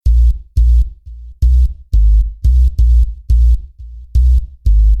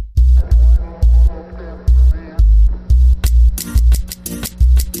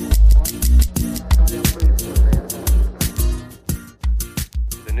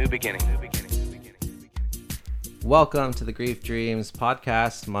Welcome to the Grief Dreams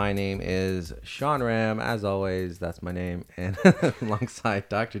podcast. My name is Sean Ram. As always, that's my name. And alongside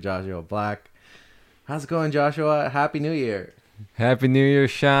Dr. Joshua Black. How's it going, Joshua? Happy New Year. Happy New Year,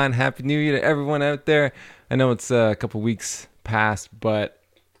 Sean. Happy New Year to everyone out there. I know it's a couple weeks past, but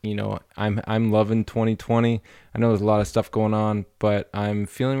you know, I'm loving 2020. I know there's a lot of stuff going on, but I'm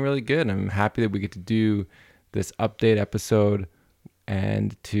feeling really good. I'm happy that we get to do this update episode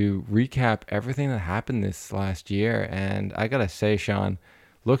and to recap everything that happened this last year. And I gotta say, Sean,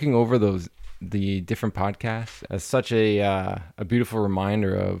 looking over the different podcasts as such a beautiful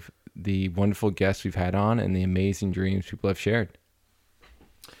reminder of the wonderful guests we've had on and the amazing dreams people have shared.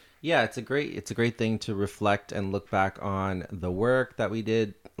 Yeah, it's a great thing to reflect and look back on the work that we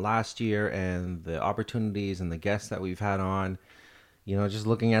did last year and the opportunities and the guests that we've had on. You know, just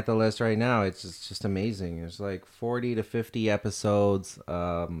looking at the list right now, it's just amazing. There's like 40 to 50 episodes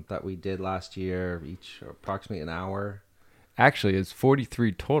that we did last year, each approximately an hour. Actually, it's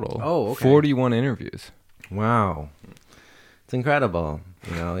 43 total. Oh, okay. 41 interviews. Wow. It's incredible.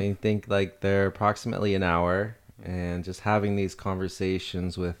 You know, you think like they're approximately an hour, and just having these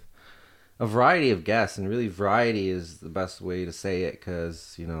conversations with a variety of guests, and really variety is the best way to say it,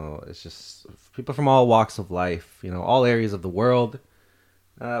 because, you know, it's just people from all walks of life, you know, all areas of the world,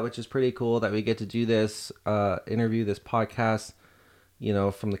 which is pretty cool that we get to do this interview, this podcast, you know,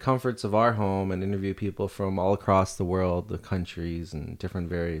 from the comforts of our home, and interview people from all across the world, the countries and different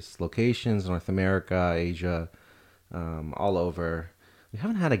various locations, North America, Asia, all over. We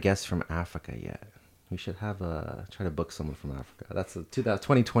haven't had a guest from Africa yet. We should have try to book someone from Africa. That's the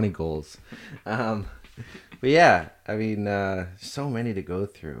 2020 goals. But yeah, I mean, so many to go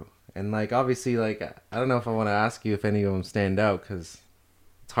through. And like, obviously, like, I don't know if I want to ask you if any of them stand out, because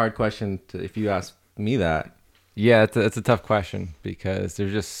it's a hard question if you ask me that. Yeah, it's a tough question, because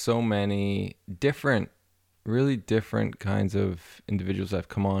there's just so many really different kinds of individuals that have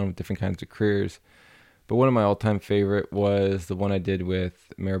come on with different kinds of careers. But one of my all-time favorite was the one I did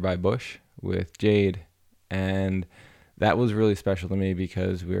with Mirabai Bush, with Jade, and that was really special to me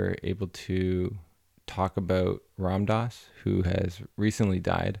because we were able to talk about Ram Dass, who has recently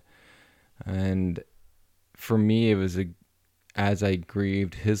died. And for me, it was as I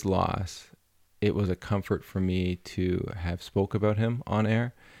grieved his loss, it was a comfort for me to have spoke about him on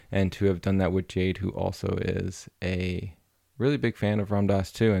air, and to have done that with Jade, who also is a really big fan of Ram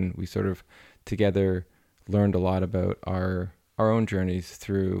Dass too. And we sort of together learned a lot about our own journeys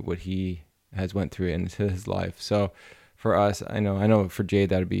through what he has went through into his life. So for us, I know for Jade,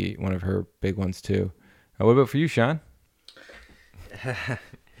 that'd be one of her big ones too. What about for you, Sean?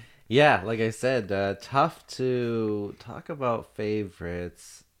 Yeah, like I said, tough to talk about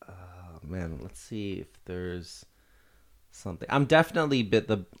favorites. Man, let's see if there's something. I'm definitely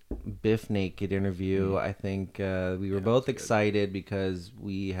the Biff Naked interview. I think we were both excited because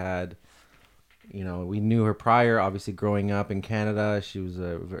we had, you know, we knew her prior, obviously growing up in Canada. She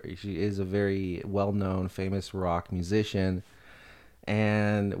is a very well-known, famous rock musician.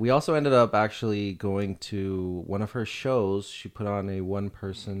 And we also ended up actually going to one of her shows. She put on a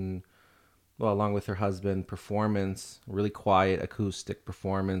one-person, well, along with her husband, performance, really quiet acoustic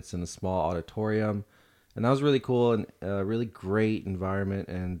performance in a small auditorium. And that was really cool, and a really great environment.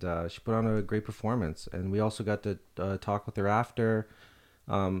 And she put on a great performance. And we also got to talk with her after.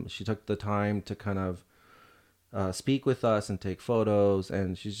 She took the time to kind of speak with us and take photos,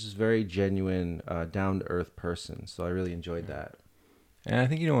 and she's just very genuine, down-to-earth person. So I really enjoyed that. And I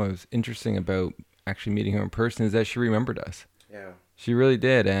think, you know, what was interesting about actually meeting her in person is that she remembered us. Yeah. She really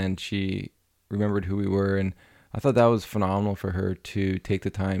did, and she remembered who we were, and I thought that was phenomenal for her to take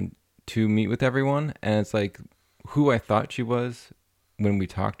the time to meet with everyone. And it's like who I thought she was when we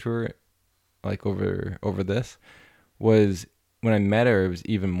talked to her, like over this, was when I met her, it was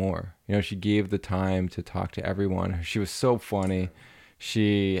even more. You know, she gave the time to talk to everyone. She was so funny.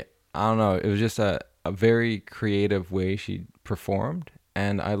 I don't know, it was just a very creative way she performed,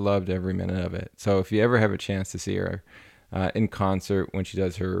 and I loved every minute of it. So if you ever have a chance to see her in concert when she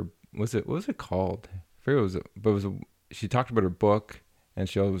does her, what was it called? I forget what it was, she talked about her book, and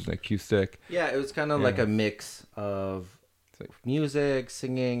she always was an acoustic. Yeah, it was kind of like a mix of music,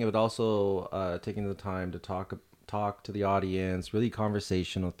 singing, but also taking the time to talk to the audience, really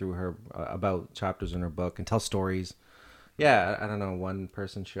conversational through her about chapters in her book, and tell stories. Yeah, I don't know, one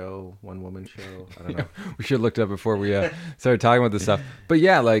person show, one woman show. I don't know. We should have looked up before we started talking about this stuff. But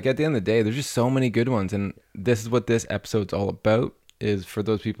yeah, like at the end of the day, there's just so many good ones. And this is what this episode's all about, is for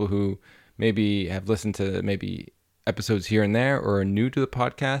those people who maybe have listened to maybe episodes here and there or are new to the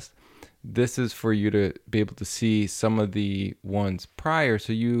podcast. this is for you to be able to see some of the ones prior.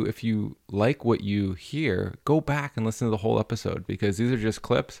 So if you like what you hear, go back and listen to the whole episode, because these are just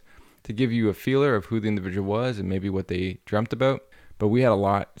clips to give you a feeler of who the individual was and maybe what they dreamt about. But we had a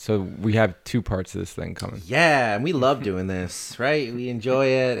lot, so we have 2 parts of this thing coming. Yeah, and we love doing this, right? We enjoy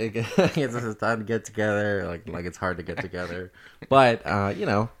it. It gives us time to get together. Like it's hard to get together, but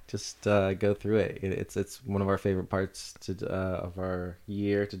just go through it. It's one of our favorite parts of our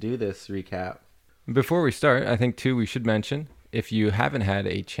year to do this recap. Before we start, I think too we should mention, if you haven't had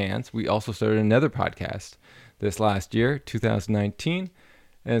a chance, we also started another podcast this last year, 2019,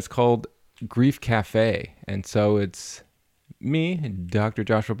 and it's called Grief Cafe. And so it's me, Dr.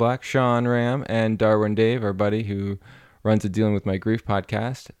 Joshua Black, Sean Ram, and Darwin Dave, our buddy who runs the Dealing with My Grief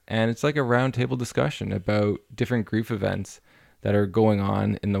podcast. And it's like a roundtable discussion about different grief events that are going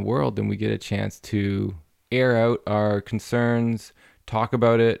on in the world. And we get a chance to air out our concerns, talk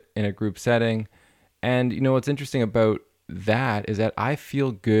about it in a group setting. And what's interesting about that is that I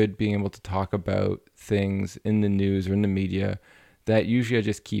feel good being able to talk about things in the news or in the media that usually I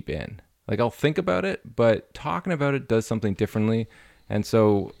just keep in. Like, I'll think about it, but talking about it does something differently. And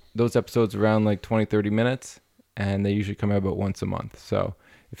so those episodes around like 20, 30 minutes, and they usually come out about once a month. So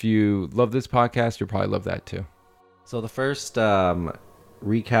if you love this podcast, you'll probably love that too. So the first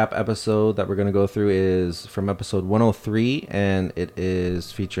recap episode that we're going to go through is from episode 103, and it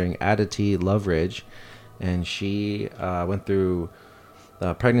is featuring Aditi Loveridge. And she went through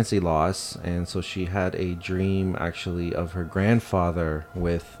pregnancy loss, and so she had a dream actually of her grandfather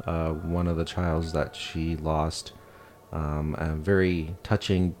with one of the childs that she lost. A very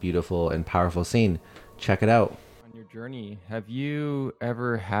touching, beautiful, and powerful scene. Check it out. On your journey, have you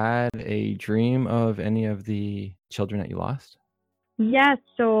ever had a dream of any of the children that you lost? Yes,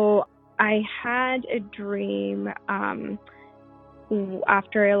 so I had a dream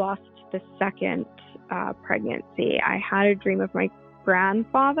after I lost the second pregnancy. I had a dream of my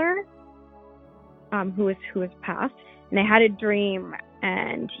grandfather, who was passed, and I had a dream,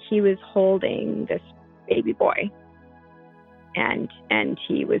 and he was holding this baby boy, and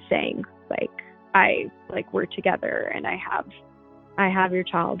he was saying we're together, and I have your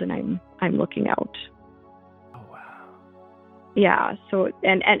child, and I'm looking out. Oh wow. Yeah. So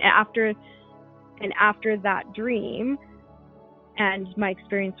and after that dream and my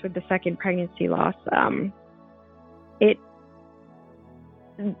experience with the second pregnancy loss, it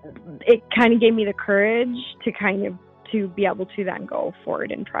kind of gave me the courage to be able to then go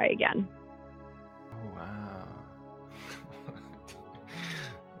forward and try again. Oh wow.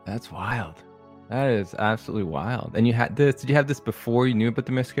 That's wild. That is absolutely wild. And you had this, did you have this before you knew about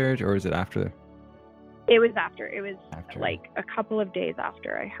the miscarriage, or is it after? It was after. It was After. like a couple of days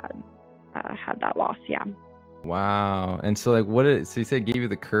after I had that loss. Yeah. Wow. And so so you said it gave you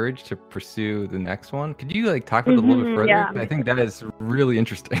the courage to pursue the next one. Could you talk about it a little bit further? Yeah. I think that is really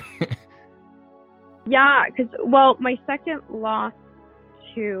interesting. Yeah, because my second loss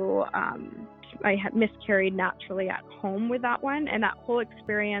to I had miscarried naturally at home with that one, and that whole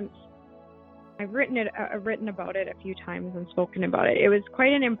experience, I've written about it a few times and spoken about it. It was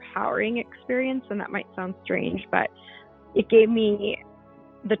quite an empowering experience, and that might sound strange, but it gave me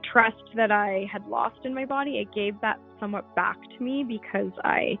the trust that I had lost in my body. It gave that somewhat back to me, because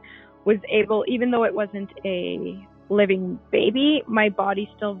I was able, even though it wasn't a living baby, my body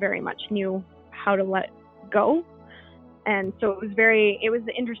still very much knew how to let go. And so it was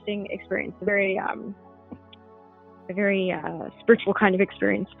an interesting experience, a very spiritual kind of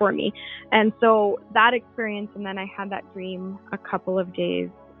experience for me. And so that experience, and then I had that dream a couple of days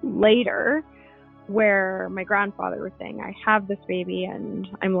later where my grandfather was saying, I have this baby and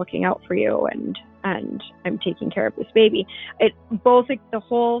I'm looking out for you, and I'm taking care of this baby. The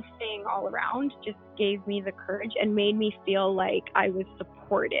whole thing all around just gave me the courage and made me feel like I was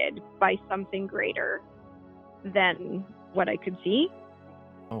supported by something greater than what I could see.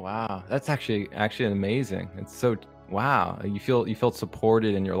 Oh wow. That's actually amazing. It's so wow. You felt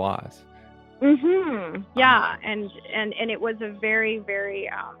supported in your loss. Yeah, and it was a very, very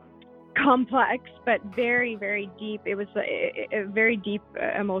complex but very, very deep. It was a very deep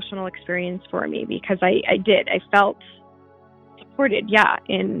emotional experience for me, because I felt supported,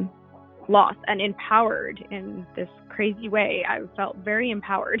 in loss, and empowered in this crazy way. I felt very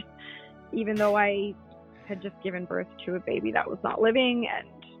empowered, even though I had just given birth to a baby that was not living and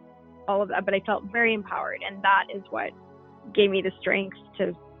all of that, but I felt very empowered, and that is what gave me the strength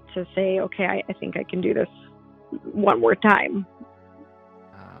to say, okay, I think I can do this one more time.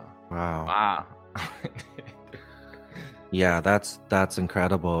 Wow. Yeah, that's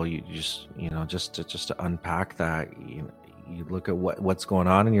incredible. You just just to unpack that, you look at what's going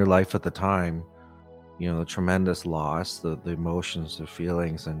on in your life at the time, the tremendous loss, the emotions, the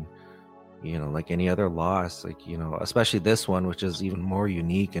feelings, and like any other loss, like especially this one, which is even more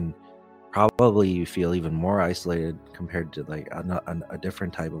unique, and probably you feel even more isolated compared to like a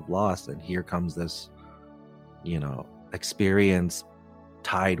different type of loss. And here comes this experience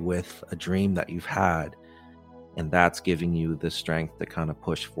tied with a dream that you've had, and that's giving you the strength to kind of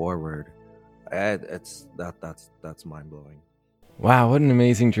push forward. That's mind-blowing. Wow, what an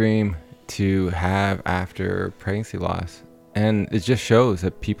amazing dream to have after pregnancy loss. And it just shows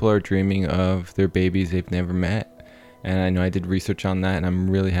that people are dreaming of their babies they've never met. And I know I did research on that, and I'm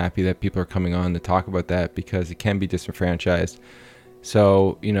really happy that people are coming on to talk about that, because it can be disenfranchised.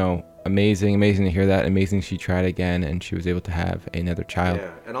 So, amazing to hear that. Amazing she tried again and she was able to have another child.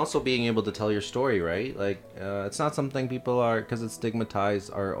 Yeah, and also being able to tell your story, right? Like, it's not something people are, because it's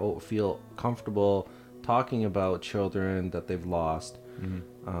stigmatized, or feel comfortable talking about children that they've lost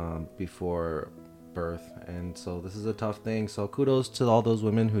before birth. And so this is a tough thing. So kudos to all those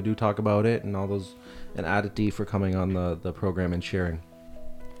women who do talk about it, and and Aditi for coming on the program and sharing.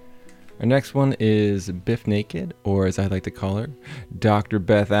 Our next one is Biff Naked, or as I like to call her, Dr.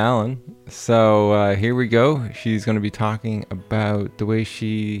 Beth Allen. So here we go. She's going to be talking about the way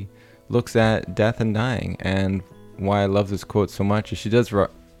she looks at death and dying, and why I love this quote so much is she does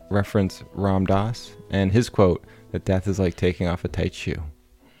reference Ram Dass and his quote that death is like taking off a tight shoe.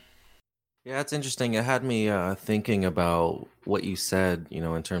 Yeah, it's interesting. It had me thinking about what you said,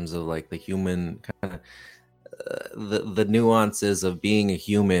 in terms of like the human kind of the nuances of being a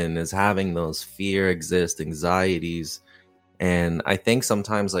human, is having those fear, anxieties. And I think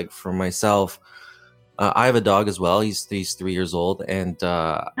sometimes, like for myself, I have a dog as well. He's 3 years old, and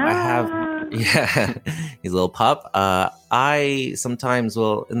I have, yeah, he's a little pup. I sometimes,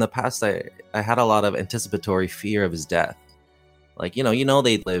 in the past, I had a lot of anticipatory fear of his death. Like,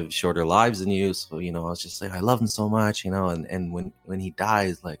 they live shorter lives than you. So, I was just like, I love him so much, and when he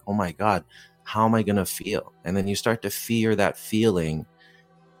dies, like, oh my God, how am I going to feel? And then you start to fear that feeling.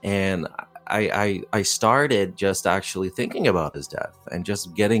 And I started just actually thinking about his death and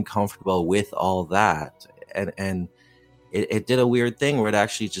just getting comfortable with all that. And it did a weird thing where it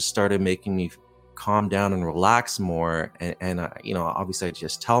actually just started making me calm down and relax more. And obviously I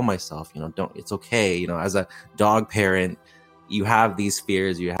just tell myself, it's okay. As a dog parent, you have these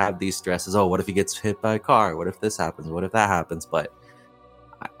fears, you have these stresses. Oh, what if he gets hit by a car? What if this happens? What if that happens? But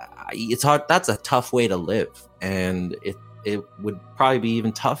it's hard. That's a tough way to live. And it would probably be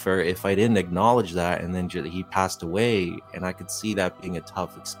even tougher if I didn't acknowledge that, and then he passed away, and I could see that being a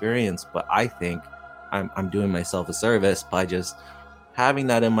tough experience. But I think I'm doing myself a service by just having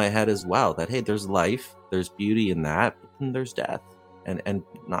that in my head as well, that hey, there's life, there's beauty in that, and there's death, and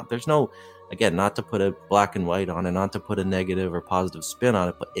there's no, again, not to put a black and white on it, not to put a negative or positive spin on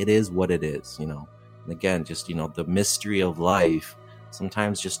it, but it is what it is, And again, just the mystery of life.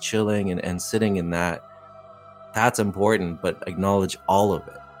 Sometimes just chilling and sitting in that's important, but acknowledge all of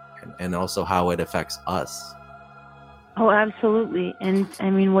it, and also how it affects us. Oh, absolutely. And I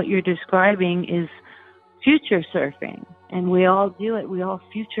mean, what you're describing is future surfing, and we all do it. We all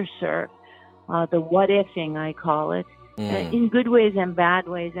future surf, the what ifing, I call it, in good ways and bad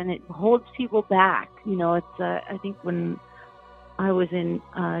ways, and it holds people back. It's I think when I was in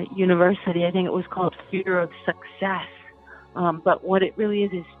university, I think it was called fear of success. But what it really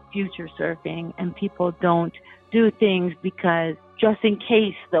is future surfing, and people don't do things because just in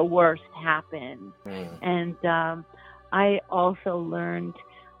case the worst happens. And I also learned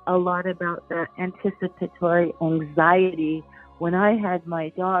a lot about that anticipatory anxiety when I had my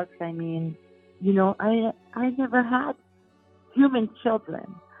dogs. I mean, I never had human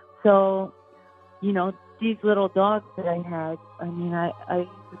children. So, these little dogs that I had, I mean, I used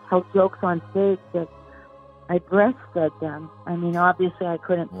to tell jokes on stage that I breastfed them. I mean, obviously I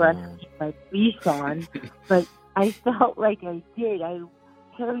couldn't breastfeed my Bichon, but I felt like I did. I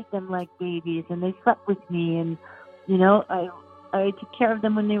carried them like babies, and they slept with me, and I took care of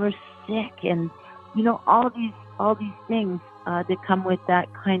them when they were sick, and all these things that come with that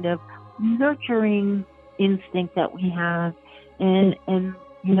kind of nurturing instinct that we have, and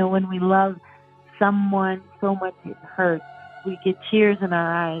when we love someone so much it hurts. We get tears in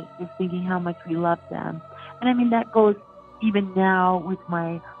our eyes just thinking how much we love them. And I mean, that goes even now with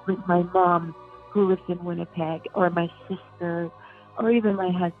my mom, who lives in Winnipeg, or my sister, or even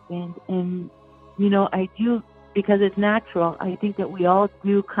my husband. And, I do, because it's natural, I think that we all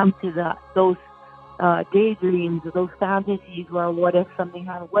do come to those daydreams, or those fantasies where what if something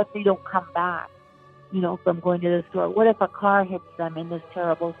happens? What if they don't come back, from going to the store? What if a car hits them in this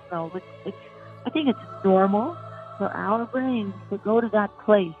terrible snow? I think it's normal. for our brains to go to that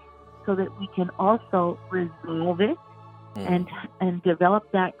place so that we can also resolve it and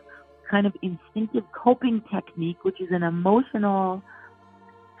develop that kind of instinctive coping technique, which is an emotional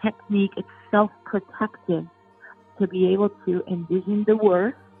technique. It's self-protective to be able to envision the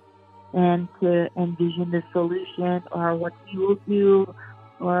worst and to envision the solution or what we will do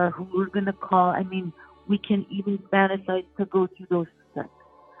or who we're going to call. I mean, we can even fantasize to go through those steps.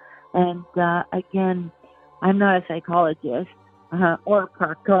 And again, I'm not a psychologist or a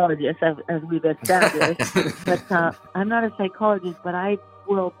proctologist, as we've established, but I'm not a psychologist, but I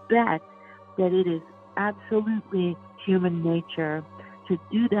will bet that it is absolutely human nature to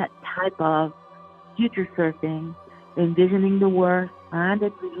do that type of future surfing, envisioning the worst and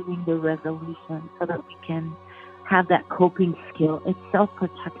envisioning the resolution so that we can have that coping skill. It's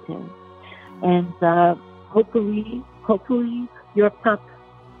self-protective. And hopefully your pup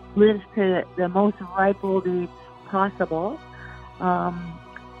lives to the most ripe old age possible.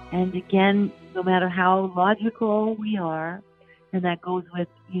 And again, no matter how logical we are, and that goes with,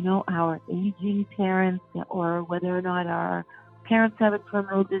 our aging parents or whether or not our parents have a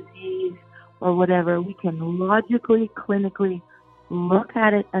terminal disease or whatever, we can logically, clinically look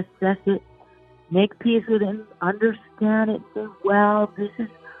at it, assess it, make peace with it, understand it, say, well, this is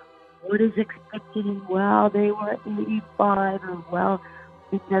what is expected, and well, they were 85, or well,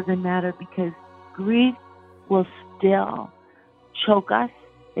 it doesn't matter, because grief will still choke us.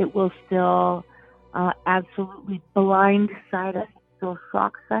 It will still absolutely blindside us. It still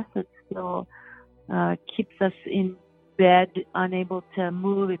shocks us. It still keeps us in bed, unable to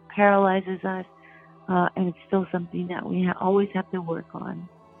move. It paralyzes us. And it's still something that we always have to work on.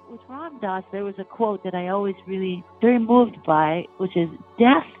 With Ram Dass, there was a quote that I always really very moved by, which is,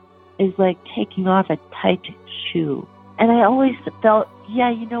 death is like taking off a tight shoe. And I always felt,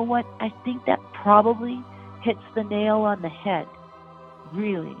 yeah, you know what? I think that probably hits the nail on the head,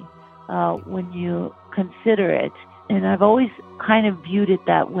 really, when you consider it. And I've always kind of viewed it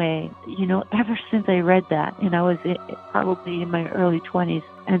that way, ever since I read that. And I was probably in my early 20s.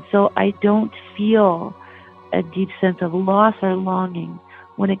 And so I don't feel a deep sense of loss or longing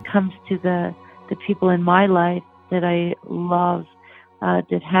when it comes to the people in my life that I love,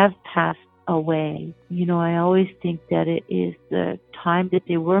 that have passed away. I always think that it is the time that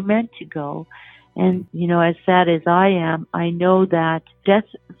they were meant to go. And, as sad as I am, I know that death,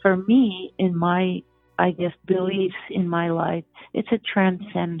 for me, in my, beliefs in my life, it's a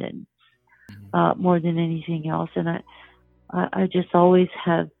transcendence more than anything else. And I just always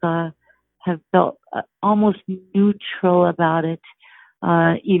have felt almost neutral about it.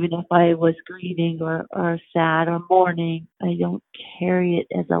 Even if I was grieving or sad or mourning, I don't carry it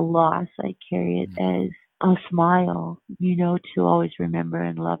as a loss. I carry it as a smile, to always remember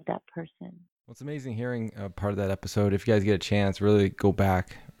and love that person. Well, it's amazing hearing part of that episode. If you guys get a chance, really go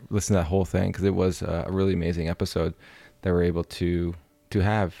back, listen to that whole thing, because it was a really amazing episode that we're able to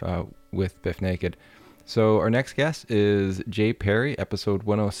have with Biff Naked. So our next guest is Jay Perry, episode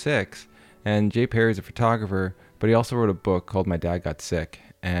 106. And Jay Perry is a photographer, but he also wrote a book called My Dad Got Sick.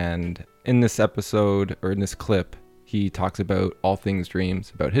 And in this episode, or in this clip, he talks about all things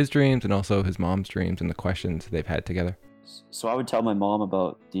dreams, about his dreams and also his mom's dreams and the questions they've had together. So I would tell my mom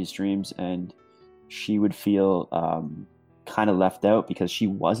about these dreams, and she would feel kind of left out because she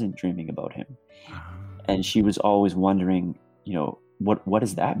wasn't dreaming about him. And she was always wondering, what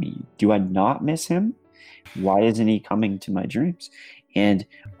does that mean? Do I not miss him? Why isn't he coming to my dreams? And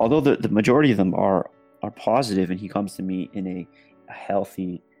although the majority of them are positive, and he comes to me in a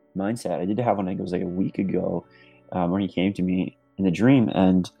healthy mindset, I did have one, I think it was like a week ago, where he came to me in a dream,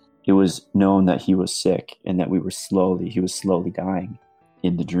 and it was known that he was sick and that he was slowly dying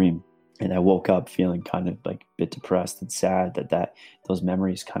in the dream. And I woke up feeling kind of like a bit depressed and sad that those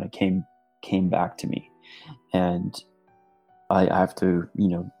memories kind of came back to me. And I have to,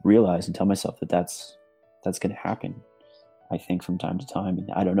 realize and tell myself that that's going to happen, I think, from time to time.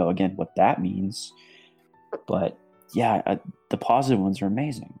 And I don't know, again, what that means. But yeah, the positive ones are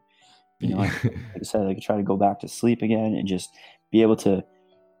amazing. Like I said, I could try to go back to sleep again and just be able to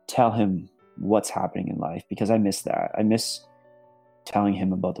tell him what's happening in life, because I miss that. I miss telling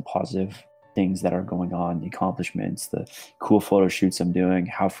him about the positive things that are going on, the accomplishments, the cool photo shoots I'm doing,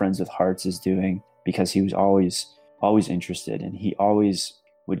 how Friends with Hearts is doing, because he was always interested, and he always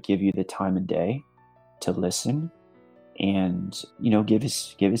would give you the time of day to listen and, give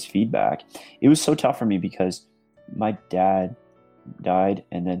his feedback. It was so tough for me because my dad died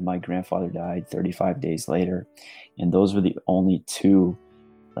and then my grandfather died 35 days later. And those were the only two,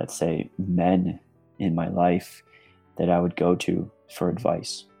 let's say, men in my life that I would go to for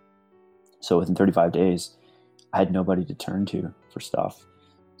advice. So within 35 days, I had nobody to turn to for stuff.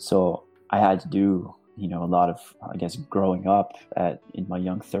 So I had to do, a lot of, I guess, growing up in my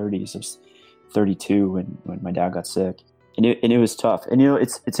young 30s. I was 32 when my dad got sick, and it was tough. And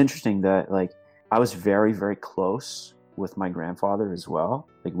it's interesting that like I was very, very close with my grandfather as well.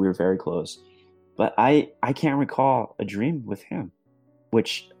 Like we were very close, but I can't recall a dream with him,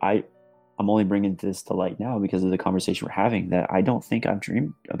 which I'm only bringing this to light now because of the conversation we're having, that I don't think I've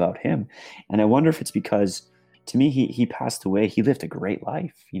dreamed about him. And I wonder if it's because, to me, he passed away. He lived a great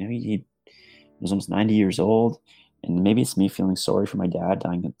life. He was almost 90 years old, and maybe it's me feeling sorry for my dad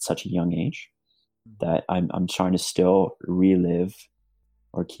dying at such a young age that I'm trying to still relive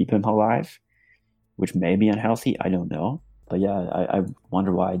or keep him alive, which may be unhealthy. I don't know. But yeah, I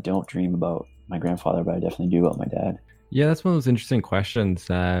wonder why I don't dream about my grandfather, but I definitely do about my dad. Yeah, that's one of those interesting questions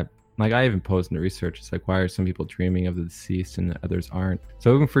that, like, I even posed in the research. It's like, why are some people dreaming of the deceased and others aren't?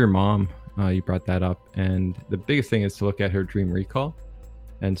 So even for your mom, you brought that up. And the biggest thing is to look at her dream recall.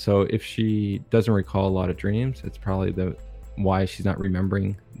 And so if she doesn't recall a lot of dreams, it's probably why she's not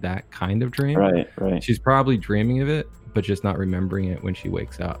remembering that kind of dream. Right. She's probably dreaming of it, but just not remembering it when she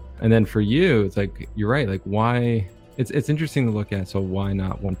wakes up. And then for you, it's like, you're right. Like, why? It's interesting to look at. So why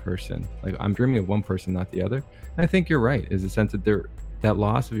not one person? Like, I'm dreaming of one person, not the other. And I think you're right, is the sense that that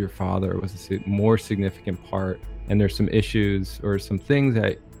loss of your father was a more significant part, and there's some issues or some things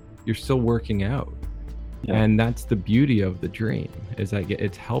that you're still working out. Yeah. And that's the beauty of the dream, is like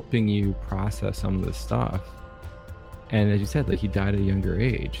it's helping you process some of the stuff. And as you said, like, he died at a younger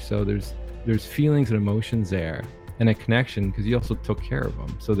age, so there's feelings and emotions there, and a connection because you also took care of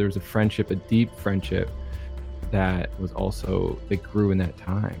him. So there's a friendship, a deep friendship that was also that grew in that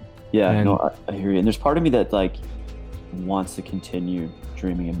time. Yeah, and no, I hear you. And there's part of me that like wants to continue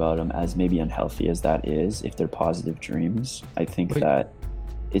dreaming about him, as maybe unhealthy as that is. If they're positive dreams, I think that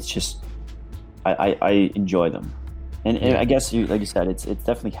it's just I enjoy them, and I guess like you said, it's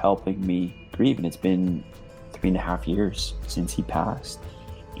definitely helping me grieve. And it's been 3.5 years since he passed,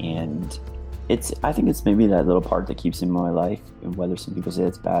 and I think it's maybe that little part that keeps him in my life. And whether some people say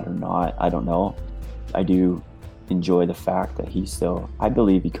it's bad or not, I don't know. I do enjoy the fact that he still, I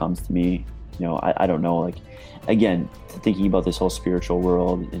believe he comes to me. I don't know, like, again, thinking about this whole spiritual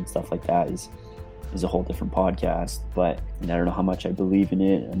world and stuff like that is a whole different podcast, and I don't know how much I believe in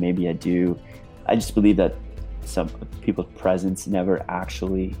it. Maybe I do. I just believe that some people's presence never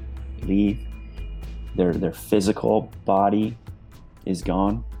actually leave. Their physical body is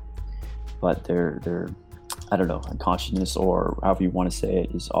gone, but their I don't know, consciousness, or however you want to say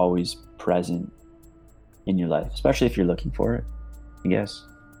it, is always present in your life, especially if you're looking for it, I guess.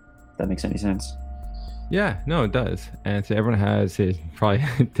 If that makes any sense. Yeah, no, it does. And so everyone has it. Probably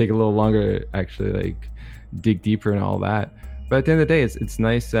take a little longer, actually, like dig deeper and all that. But at the end of the day, it's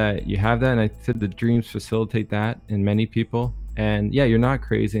nice that you have that. And I said the dreams facilitate that in many people. And yeah, you're not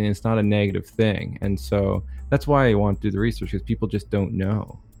crazy, and it's not a negative thing. And so that's why I want to do the research, because people just don't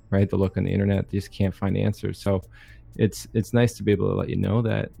know, right? They look on the internet, they just can't find answers. So it's nice to be able to let you know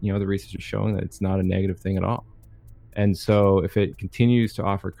that, the research is showing that it's not a negative thing at all. And so if it continues to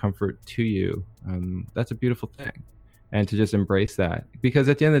offer comfort to you, that's a beautiful thing. And to just embrace that, because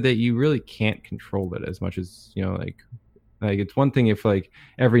at the end of the day, you really can't control it as much as, like it's one thing if like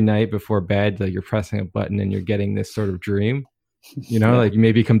every night before bed, like you're pressing a button and you're getting this sort of dream, like you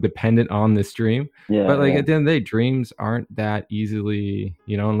may become dependent on this dream. Yeah, but like at the end of the day, dreams aren't that easily,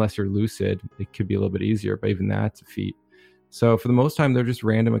 unless you're lucid, it could be a little bit easier, but even that's a feat. So for the most time, they're just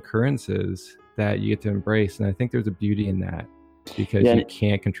random occurrences that you get to embrace. And I think there's a beauty in that, because you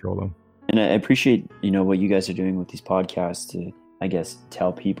can't control them. And I appreciate, what you guys are doing with these podcasts to, I guess,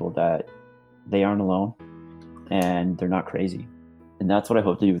 tell people that they aren't alone and they're not crazy. And that's what I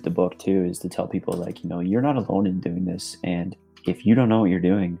hope to do with the book too, is to tell people like, you're not alone in doing this. And if you don't know what you're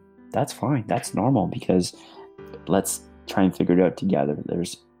doing, that's fine. That's normal, because let's try and figure it out together.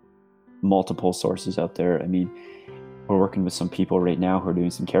 There's multiple sources out there. I mean, we're working with some people right now who are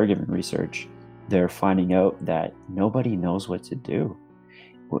doing some caregiving research. They're finding out that nobody knows what to do,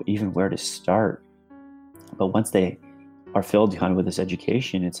 or even where to start. But once they are filled kind of with this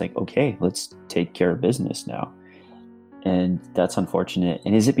education, it's like, okay, let's take care of business now. And that's unfortunate.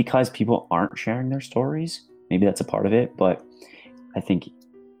 And is it because people aren't sharing their stories? Maybe that's a part of it. But I think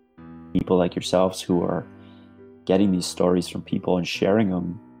people like yourselves who are getting these stories from people and sharing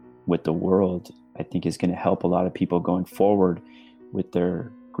them with the world, I think is going to help a lot of people going forward with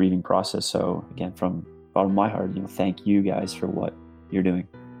their grieving process. So again, from bottom of my heart, thank you guys for what you're doing.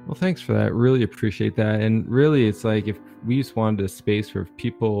 Well, thanks for that. Really appreciate that. And really, it's like if we just wanted a space where if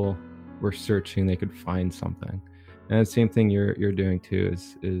people were searching, they could find something. And the same thing you're doing too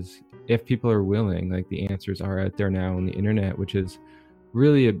is if people are willing, like the answers are out there now on the internet, which is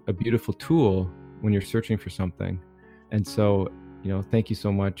really a beautiful tool when you're searching for something. And so, thank you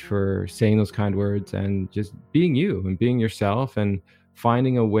so much for saying those kind words and just being you and being yourself and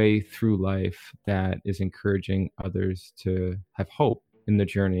finding a way through life that is encouraging others to have hope in the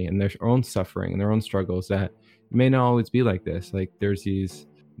journey and their own suffering and their own struggles, that it may not always be like this. Like there's these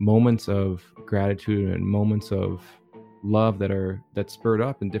moments of gratitude and moments of love that spurred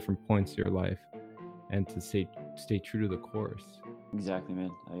up in different points of your life, and to stay true to the course. Exactly,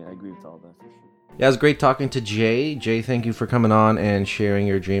 man. I agree with all that for sure. Yeah, it was great talking to Jay. Jay, thank you for coming on and sharing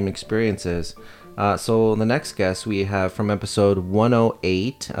your dream experiences. So the next guest we have from episode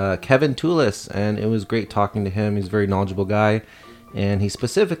 108, Kevin Toulis, and it was great talking to him. He's a very knowledgeable guy, and he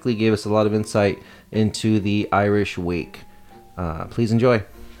specifically gave us a lot of insight into the Irish wake. Please enjoy.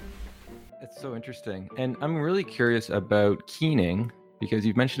 It's so interesting. And I'm really curious about keening, because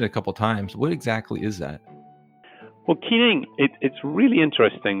you've mentioned it a couple times. What exactly is that? Well, keening, it's really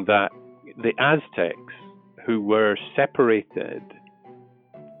interesting that the Aztecs, who were separated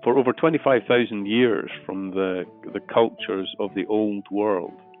for over 25,000 years from the cultures of the old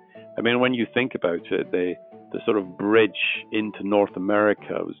world. I mean, when you think about it, the sort of bridge into North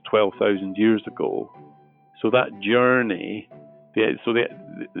America was 12,000 years ago. So that journey,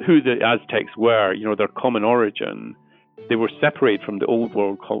 who the Aztecs were, their common origin, they were separated from the old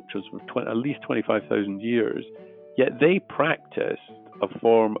world cultures for at least 25,000 years. Yet they practiced a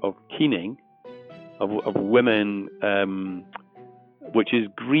form of keening of women, which is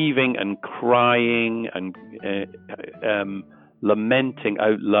grieving and crying and lamenting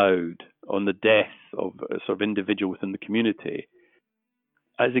out loud on the death of a sort of individual within the community,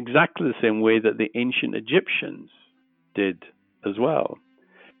 as exactly the same way that the ancient Egyptians did as well.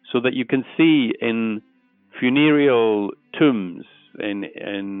 So that you can see in funereal tombs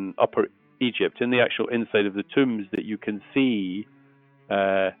in Upper Egypt, in the actual inside of the tombs, that you can see,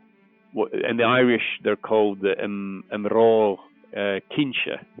 in the Irish they're called the Imrá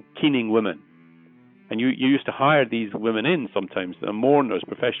Cinnse, keening women. And you used to hire these women in sometimes, the mourners,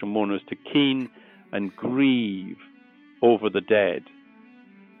 professional mourners, to keen and grieve over the dead.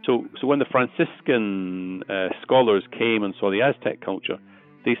 So when the Franciscan scholars came and saw the Aztec culture,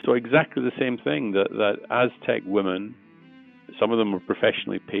 they saw exactly the same thing, that Aztec women, some of them were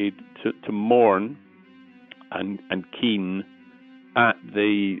professionally paid to mourn and keen at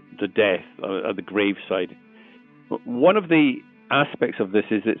the death, at the graveside. One of the aspects of this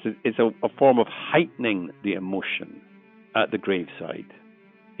is it's a form of heightening the emotion at the graveside.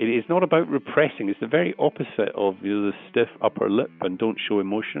 It is not about repressing. It's the very opposite of the stiff upper lip and don't show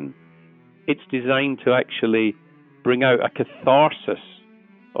emotion. It's designed to actually bring out a catharsis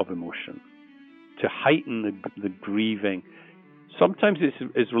of emotion, to heighten the grieving. Sometimes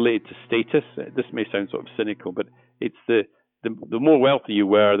it's related to status. This may sound sort of cynical, but it's the more wealthy you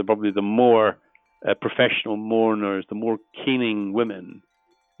were, probably the more professional mourners, the more keening women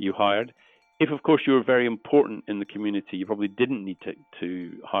you hired. If, of course, you were very important in the community, you probably didn't need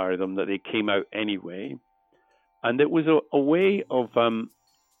to hire them, that they came out anyway. And it was a way of,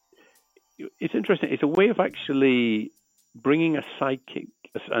 it's interesting, it's a way of actually bringing a psychic,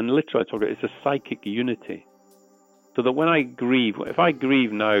 and literally I talk about it's a psychic unity. So that when I grieve, if I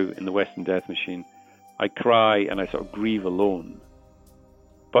grieve now in the Western Death Machine, I cry and I sort of grieve alone.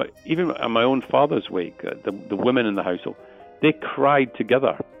 But even at my own father's wake, the women in the household, they cried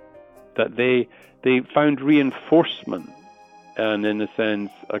together. That they found reinforcement and, in a sense,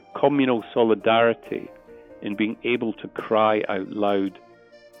 a communal solidarity in being able to cry out loud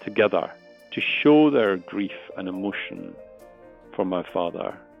together to show their grief and emotion for my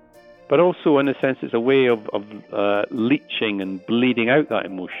father. But also, in a sense, it's a way of leaching and bleeding out that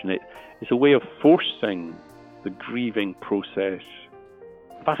emotion. It's a way of forcing the grieving process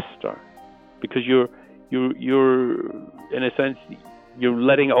faster, because you're in a sense, you're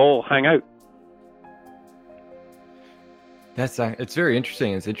letting it all hang out. It's very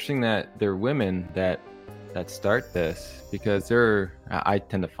interesting. It's interesting that there are women that start this, because I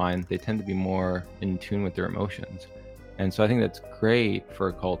tend to find they tend to be more in tune with their emotions, and so I think that's great for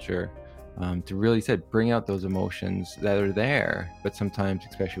a culture to really bring out those emotions that are there. But sometimes,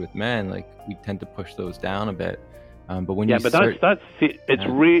 especially with men, like we tend to push those down a bit. But when that's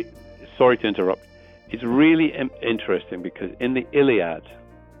sorry to interrupt. It's really interesting because in the Iliad,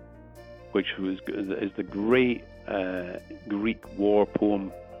 which is the great Greek war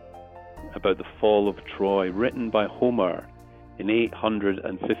poem about the fall of Troy, written by Homer in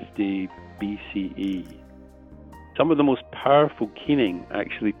 850 BCE, some of the most powerful keening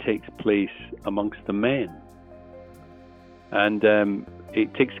actually takes place amongst the men. And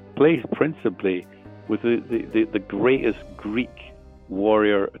it takes place principally with the greatest Greek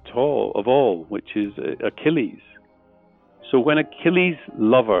warrior of all, which is Achilles. So when Achilles'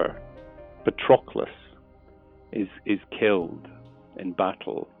 lover, Patroclus, is killed in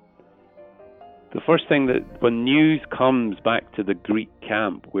battle, the first thing that when news comes back to the Greek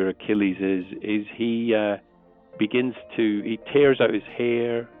camp where Achilles is he he tears out his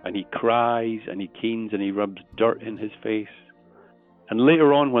hair and he cries and he keens and he rubs dirt in his face. And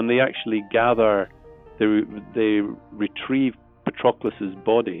later on, when they actually gather, they retrieve Patroclus's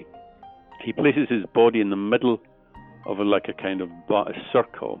body. He places his body in the middle of a kind of a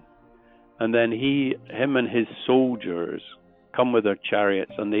circle, and then him and his soldiers come with their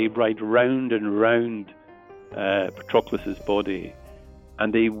chariots and they ride round and round Patroclus's body,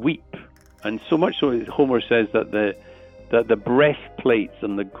 and they weep. And so much so, Homer says that the breastplates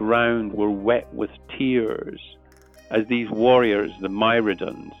and the ground were wet with tears as these warriors, the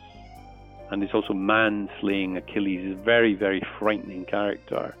Myrmidons, and it's also man-slaying Achilles, is a very, very frightening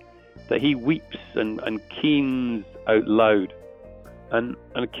character, that he weeps and keens out loud. And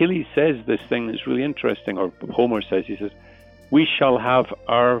Achilles says this thing that's really interesting, or Homer says, he says, "We shall have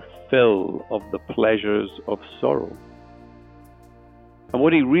our fill of the pleasures of sorrow." And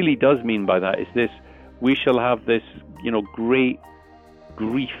what he really does mean by that is this: we shall have this, great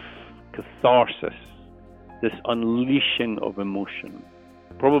grief, catharsis, this unleashing of emotion.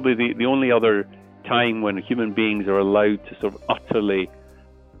 Probably the only other time when human beings are allowed to sort of utterly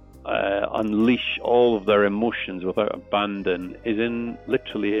unleash all of their emotions without abandon is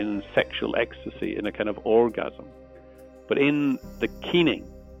literally in sexual ecstasy, in a kind of orgasm. But in the keening,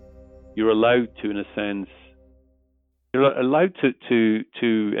 you're allowed to, in a sense,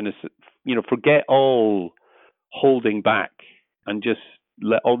 forget all holding back and just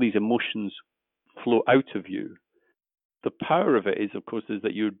let all these emotions flow out of you. The power of it is, of course, is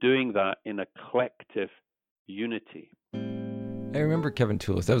that you're doing that in a collective unity. I remember Kevin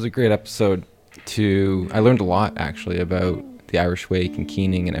Toulis. That was a great episode. I learned a lot, actually, about the Irish wake and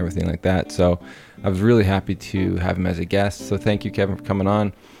keening and everything like that. So I was really happy to have him as a guest. So thank you, Kevin, for coming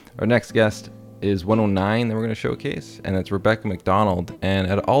on. Our next guest is 109 that we're going to showcase, and it's Rebecca McDonald. And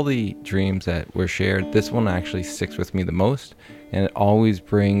at all the dreams that were shared, this one actually sticks with me the most, and it always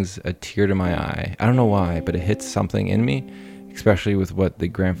brings a tear to my eye. I don't know why, but it hits something in me, especially with what the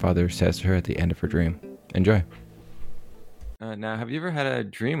grandfather says to her at the end of her dream. Enjoy. Now, have you ever had a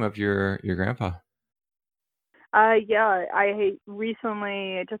dream of your grandpa? Yeah, I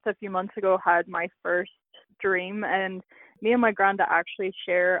recently, just a few months ago, had my first dream, and me and my granda actually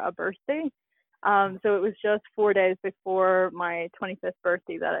share a birthday. So it was just 4 days before my 25th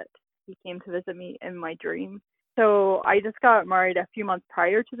birthday that he came to visit me in my dream. So I just got married a few months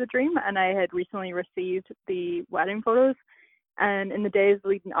prior to the dream, and I had recently received the wedding photos. And in the days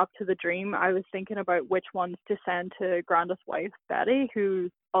leading up to the dream, I was thinking about which ones to send to Granda's wife, Betty, who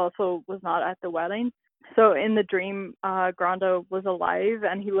also was not at the wedding. So in the dream, Granda was alive,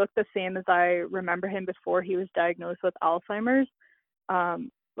 and he looked the same as I remember him before he was diagnosed with Alzheimer's.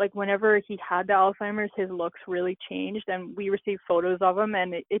 Whenever he had the Alzheimer's, his looks really changed, and we received photos of him,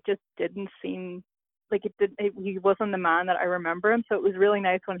 and it just didn't seem like he wasn't the man that I remember him. So it was really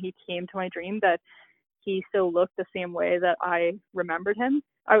nice when he came to my dream that he still looked the same way that I remembered him.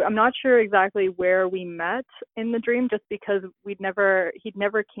 I'm not sure exactly where we met in the dream, just because he'd never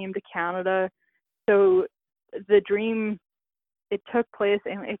came to Canada. So the dream, it took place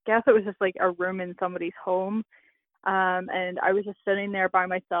in, I guess it was just like a room in somebody's home. And I was just sitting there by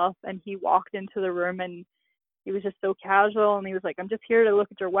myself, and he walked into the room, and he was just so casual, and he was like, "I'm just here to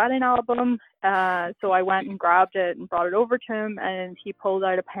look at your wedding album." So I went and grabbed it and brought it over to him, and he pulled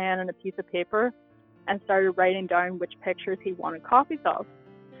out a pen and a piece of paper and started writing down which pictures he wanted copies of.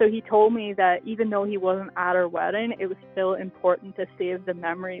 So he told me that even though he wasn't at our wedding, it was still important to save the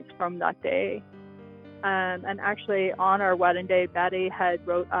memories from that day. And actually on our wedding day, Betty had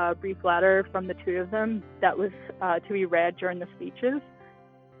wrote a brief letter from the two of them that was to be read during the speeches.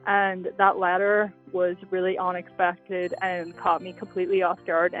 And that letter was really unexpected and caught me completely off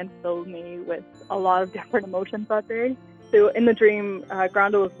guard and filled me with a lot of different emotions that day. So in the dream,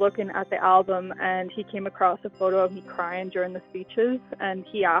 Granda was looking at the album, and he came across a photo of me crying during the speeches, and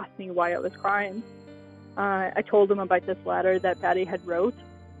he asked me why I was crying. I told him about this letter that Betty had wrote,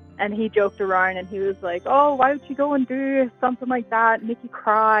 and he joked around, and he was like, "Oh, why don't you go and do something like that, make you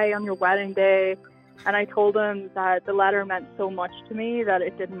cry on your wedding day?" And I told him that the letter meant so much to me that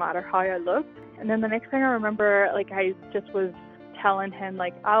it didn't matter how I looked. And then the next thing I remember, I just was telling him,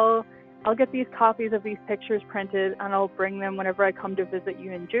 I'll get these copies of these pictures printed, and I'll bring them whenever I come to visit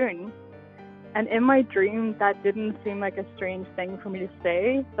you in June. And in my dream, that didn't seem like a strange thing for me to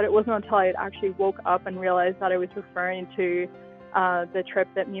say, but it wasn't until I had actually woke up and realized that I was referring to the trip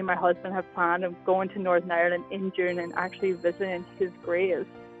that me and my husband have planned of going to Northern Ireland in June and actually visiting his grave.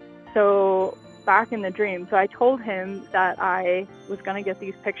 So back in the dream, so I told him that I was going to get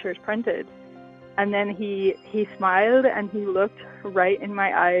these pictures printed. And then he smiled and he looked right in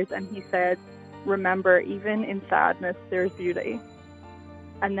my eyes and he said, "Remember, even in sadness, there's beauty."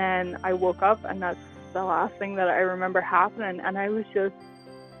 And then I woke up and that's the last thing that I remember happening. And I was just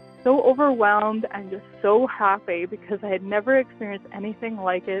so overwhelmed and just so happy because I had never experienced anything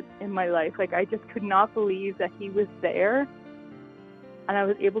like it in my life. Like, I just could not believe that he was there and I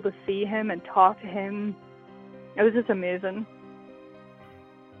was able to see him and talk to him. It was just amazing.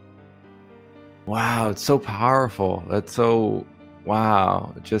 Wow, it's so powerful. That's so,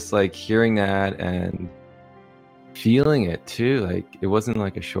 wow. Just like hearing that and feeling it too. Like, it wasn't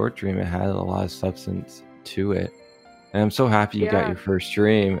like a short dream, it had a lot of substance to it. And I'm so happy you got your first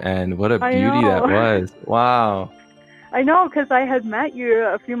dream, and what a beauty that was. Wow. I know, because I had met you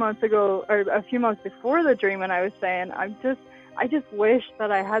a few months ago, or a few months before the dream, and I was saying, I just wish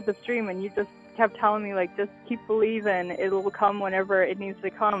that I had this dream, and you just kept telling me, like, just keep believing, it'll come whenever it needs to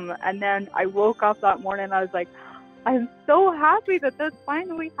come. And then I woke up that morning and I was like, I'm so happy that this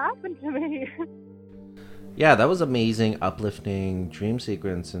finally happened to me. Yeah, that was amazing, uplifting dream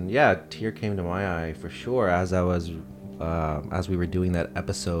sequence, and yeah, a tear came to my eye for sure as as we were doing that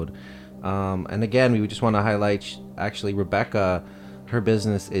episode. And again, we just want to highlight, actually, Rebecca, her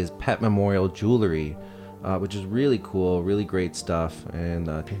business is Pet Memorial Jewelry, which is really cool, really great stuff. And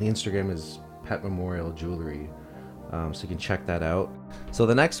I think the Instagram is Pet Memorial Jewelry, so you can check that out. So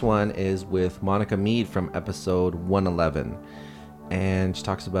the next one is with Monica Mead from episode 111, and she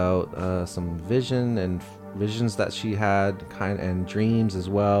talks about some visions that she had, and dreams as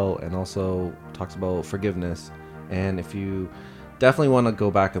well, and also talks about forgiveness. And if you definitely want to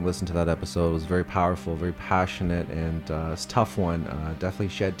go back and listen to that episode, it was very powerful, very passionate, and it's a tough one. Definitely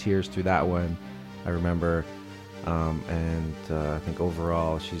shed tears through that one, I remember. And I think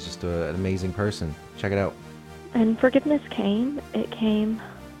overall she's just an amazing person. Check it out. And forgiveness came. It came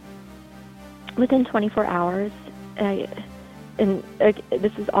within 24 hours. And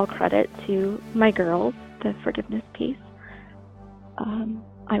this is all credit to my girls, the forgiveness piece.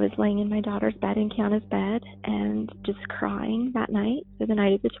 I was laying in my daughter's bed, in Kiana's bed, and just crying that night. So the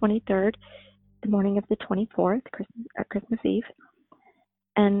night of the 23rd, the morning of the 24th, Christmas Eve.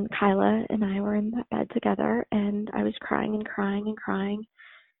 And Kyla and I were in that bed together, and I was crying and crying and crying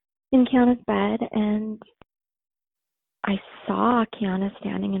in Kiana's bed, and I saw Kiana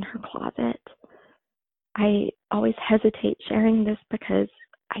standing in her closet. I always hesitate sharing this because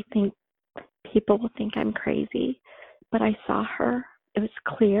I think people will think I'm crazy, but I saw her. It was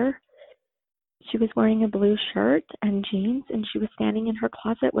clear. She was wearing a blue shirt and jeans, and she was standing in her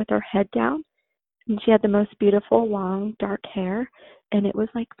closet with her head down, and she had the most beautiful, long, dark hair, and it was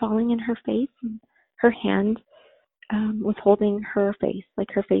like falling in her face, and her hand was holding her face, like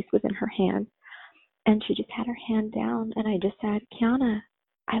her face was in her hand, and she just had her hand down, and I just said, "Kiana,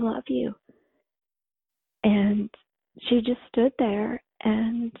 I love you." And she just stood there,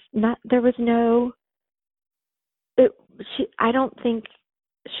 and there was no, I don't think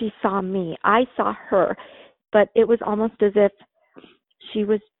she saw me. I saw her, but it was almost as if she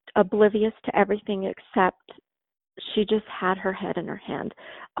was oblivious to everything except she just had her head in her hand,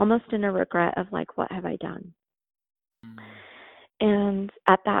 almost in a regret of like, what have I done? And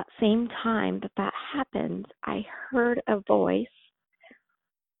at that same time that happened, I heard a voice,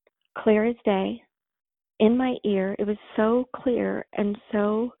 clear as day, in my ear. It was so clear and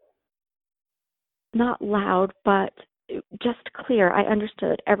so not loud, but just clear. I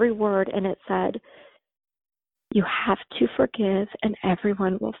understood every word, and it said, "You have to forgive and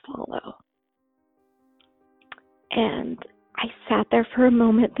everyone will follow." And I sat there for a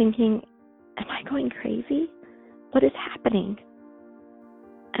moment thinking, am I going crazy? What is happening?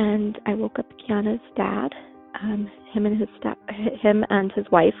 And I woke up Kiana's dad. Him and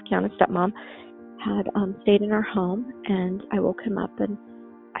his wife, Kiana's stepmom, had stayed in our home, and I woke him up and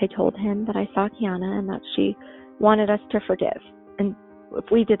I told him that I saw Kiana and that she wanted us to forgive. And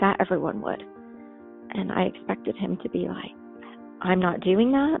if we did that, everyone would. And I expected him to be like, I'm not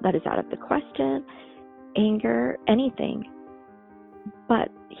doing that. That is out of the question. Anger, anything. But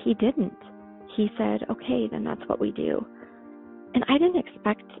he didn't. He said, okay, then that's what we do. And I didn't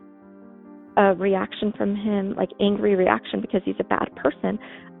expect a reaction from him, like angry reaction because he's a bad person.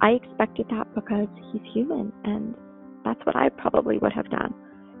 I expected that because he's human, and that's what I probably would have done,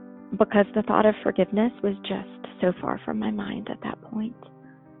 because the thought of forgiveness was just so far from my mind at that point.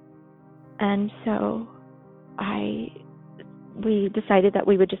 And so we decided that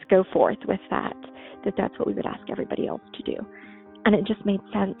we would just go forth with that's what we would ask everybody else to do. And it just made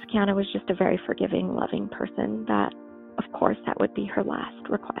sense. Kiana was just a very forgiving, loving person that, of course, that would be her last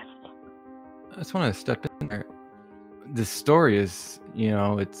request. I just want to step in there. This story is,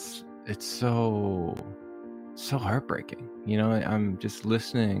 it's so heartbreaking. I'm just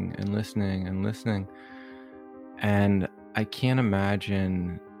listening and listening and listening, and I can't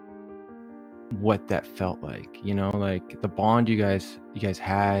imagine what that felt like. Like the bond you guys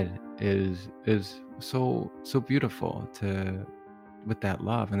had is so beautiful with that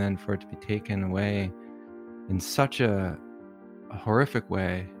love, and then for it to be taken away in such a horrific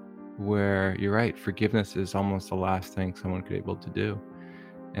way, where you're right, forgiveness is almost the last thing someone could be able to do.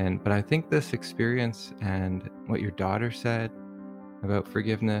 But I think this experience and what your daughter said about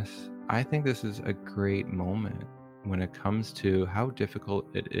forgiveness, I think this is a great moment when it comes to how difficult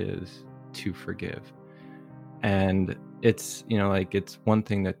it is to forgive. And it's, it's one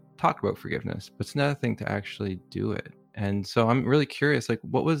thing to talk about forgiveness, but it's another thing to actually do it. And so I'm really curious, like,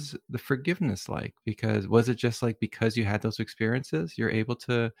 what was the forgiveness like? Because was it just like, because you had those experiences, you're able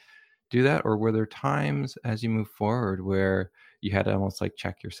to do that? Or were there times as you move forward where you had to almost like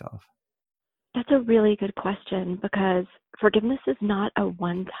check yourself? That's a really good question, because forgiveness is not a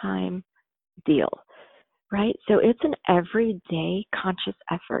one-time deal, right? So it's an everyday conscious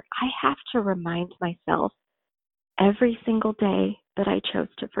effort. I have to remind myself every single day that I chose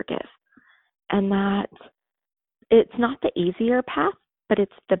to forgive, and that it's not the easier path, but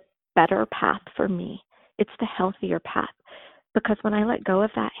it's the better path for me. It's the healthier path, because when I let go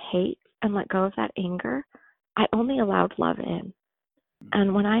of that hate and let go of that anger, I only allowed love in.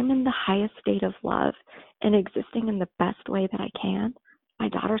 And when I'm in the highest state of love and existing in the best way that I can, my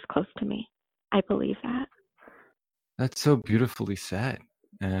daughter's close to me. I believe that. That's so beautifully said.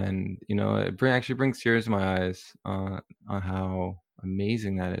 And, it actually brings tears to my eyes on how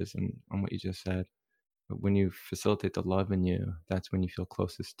amazing that is, and on what you just said. But when you facilitate the love in you, that's when you feel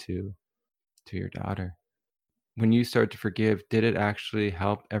closest to your daughter. When you start to forgive, did it actually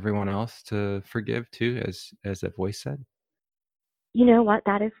help everyone else to forgive too, as that voice said? You know what?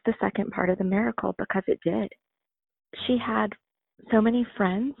 That is the second part of the miracle, because it did. She had so many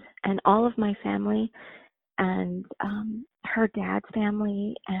friends, and all of my family, and her dad's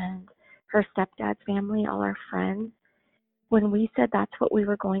family, and her stepdad's family, all our friends. When we said that's what we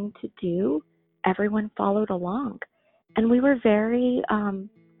were going to do, everyone followed along. And we were very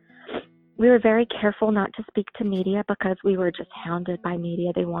careful not to speak to media, because we were just hounded by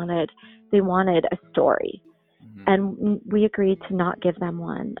media. They wanted a story. Mm-hmm. And we agreed to not give them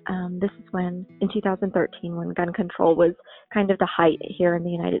one. This is when, in 2013, when gun control was kind of the height here in the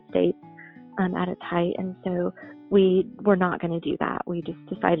United States, at its height. And so we were not going to do that. We just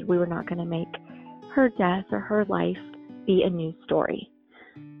decided we were not going to make her death or her life be a news story.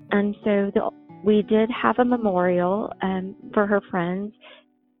 And so we did have a memorial for her friends,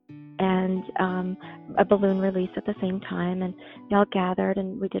 and a balloon release at the same time, and they all gathered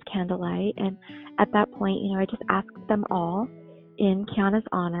and we did candlelight. And at that point, I just asked them all in Kiana's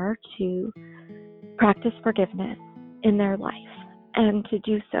honor to practice forgiveness in their life, and to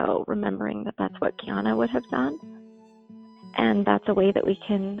do so remembering that that's what Kiana would have done, and that's a way that we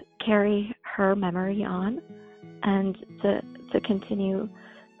can carry her memory on and to continue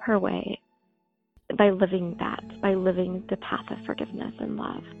her way by living the path of forgiveness and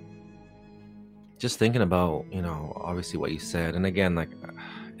love. Just thinking about, obviously what you said, and again, like,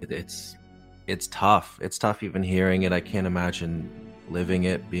 it's tough. It's tough even hearing it. I can't imagine living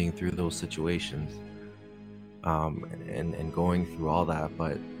it, being through those situations, and going through all that.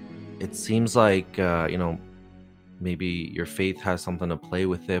 But it seems like, maybe your faith has something to play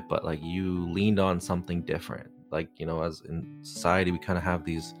with it, but like you leaned on something different. Like, as in society, we kind of have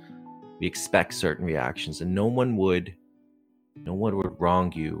we expect certain reactions, and no one would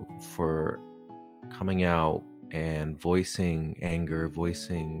wrong you for coming out and voicing anger,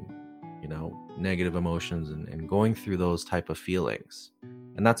 voicing, negative emotions, and going through those type of feelings.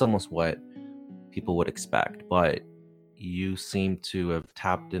 And that's almost what people would expect. But you seem to have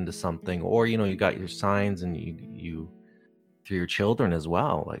tapped into something, or, you got your signs, and you through your children as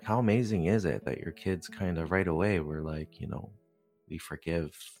well. Like, how amazing is it that your kids kind of right away were like, we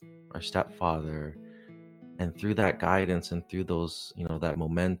forgive our stepfather. And through that guidance and through those, that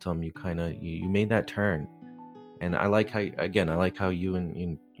momentum, you made that turn. And I like how you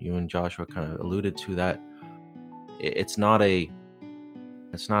and Joshua kind of alluded to that. It's not a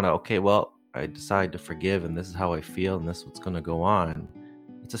okay, well, I decide to forgive and this is how I feel and this is what's going to go on.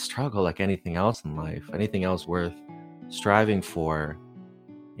 It's a struggle like anything else in life, anything else worth striving for.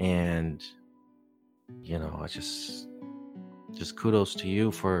 And I just kudos to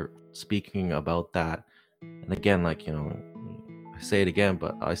you for speaking about that. And again, I say it again,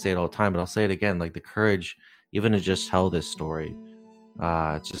 but I say it all the time, but I'll say it again, like the courage even to just tell this story.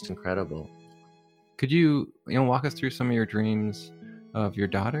 It's just incredible. Could you walk us through some of your dreams of your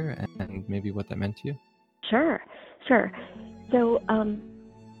daughter and maybe what that meant to you? Sure. So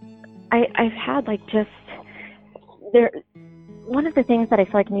I've had one of the things that I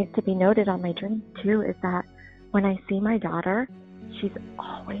feel like needs to be noted on my dreams too is that when I see my daughter, she's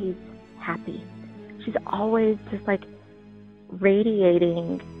always happy. She's always just like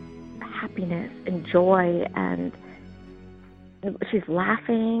radiating happiness and joy, and she's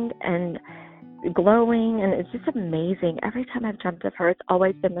laughing and glowing, and it's just amazing. Every time I've dreamt of her, it's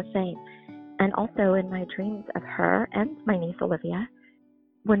always been the same. And also in my dreams of her and my niece Olivia,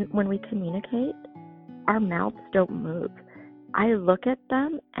 when we communicate, our mouths don't move. I look at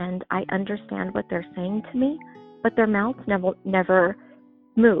them and I understand what they're saying to me, but their mouths never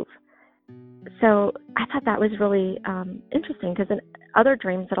move. So I thought that was really interesting, because in other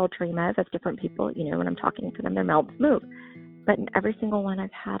dreams that I'll dream of different people, when I'm talking to them, their mouths move. But in every single one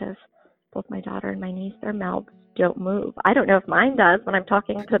I've had of both my daughter and my niece, their mouths don't move. I don't know if mine does when I'm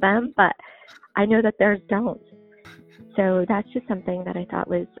talking to them, but I know that theirs don't. So that's just something that I thought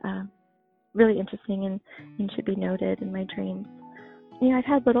was really interesting and should be noted in my dreams. I've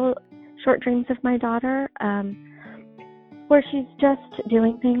had little short dreams of my daughter where she's just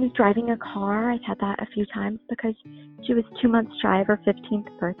doing things, driving a car. I've had that a few times because she was 2 months shy of her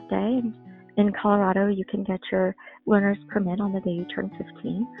 15th birthday. And in Colorado, you can get your learner's permit on the day you turn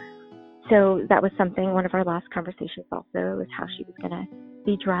 15. So that was something, one of our last conversations also, was how she was going to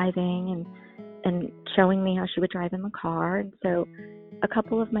be driving and showing me how she would drive in the car. And so a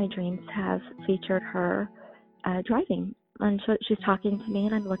couple of my dreams have featured her driving. And she's talking to me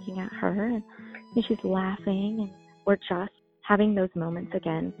and I'm looking at her and she's laughing, and we're just having those moments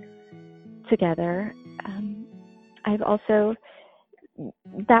again together. I've also,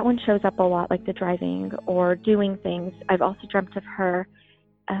 that one shows up a lot, like the driving or doing things. I've also dreamt of her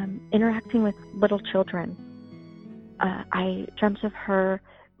interacting with little children. I dreamt of her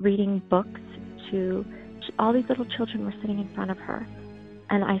reading books to all these little children were sitting in front of her,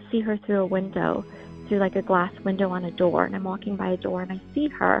 and I see her through a window, through like a glass window on a door, and I'm walking by a door and I see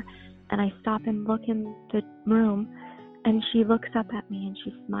her and I stop and look in the room, and she looks up at me and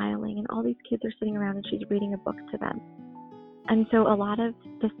she's smiling, and all these kids are sitting around and she's reading a book to them. And so a lot of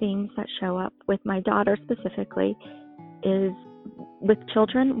the themes that show up with my daughter specifically is with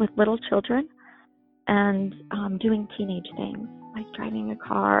children, with little children, and doing teenage things like driving a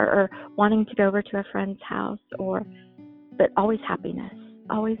car or wanting to go over to a friend's house, but always happiness,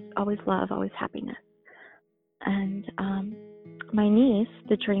 always love, always happiness. And my niece,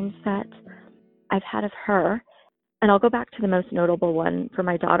 the dreams that I've had of her, and I'll go back to the most notable one for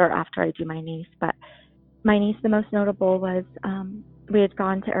my daughter after I do my niece, but my niece, the most notable was we had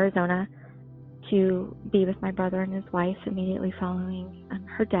gone to Arizona to be with my brother and his wife immediately following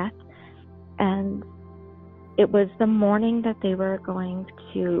her death. And it was the morning that they were going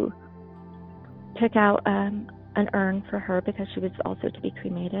to pick out an urn for her because she was also to be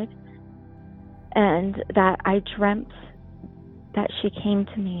cremated. And that I dreamt that she came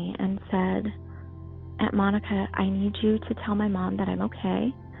to me and said, "Aunt Monica, I need you to tell my mom that I'm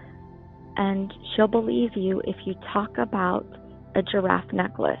okay. And she'll believe you if you talk about a giraffe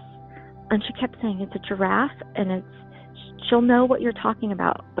necklace." And she kept saying, "It's a giraffe, and she'll know what you're talking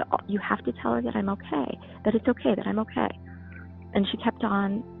about, but you have to tell her that I'm okay, that it's okay, that I'm okay." And she kept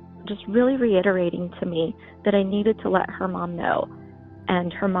on just really reiterating to me that I needed to let her mom know,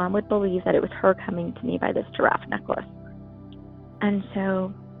 and her mom would believe that it was her coming to me by this giraffe necklace. And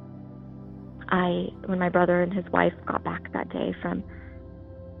so when my brother and his wife got back that day from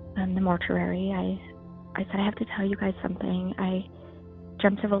the mortuary, I said, "I have to tell you guys something. I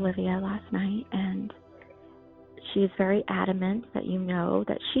dreamt of Olivia last night, and she's very adamant that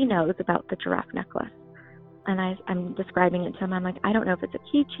she knows about the giraffe necklace." And I'm describing it to him. I'm like, "I don't know if it's a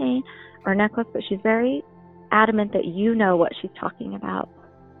keychain or a necklace, but she's very adamant that you know what she's talking about."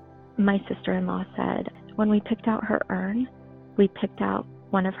 My sister-in-law said, when we picked out her urn, we picked out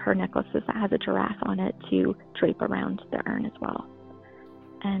one of her necklaces that has a giraffe on it to drape around the urn as well.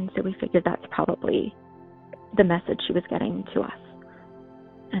 And so we figured that's probably the message she was getting to us.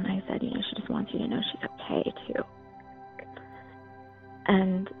 And I said, she just wants you to know she's okay too.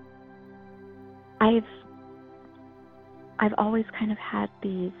 And I've always kind of had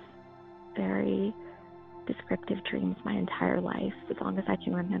these very descriptive dreams my entire life, as long as I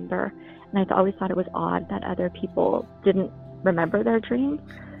can remember. And I've always thought it was odd that other people didn't remember their dreams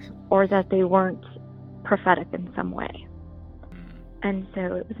or that they weren't prophetic in some way. And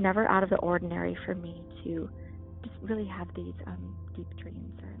so it was never out of the ordinary for me to just really have these deep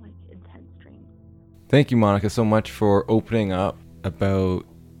dreams or like intense dreams. Thank you, Monica, so much for opening up about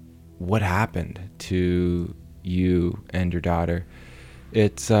what happened to you and your daughter.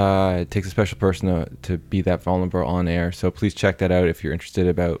 It takes a special person to be that vulnerable on air. So please check that out if you're interested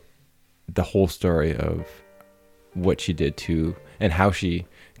about the whole story of what she did to and how she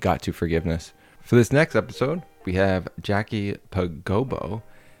got to forgiveness. For this next episode, we have Jackie Pagobo,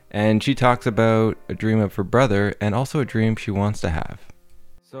 and she talks about a dream of her brother and also a dream she wants to have.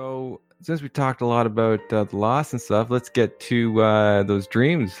 So since we talked a lot about the loss and stuff, let's get to those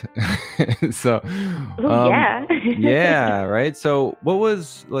dreams. So, yeah. yeah, right. So what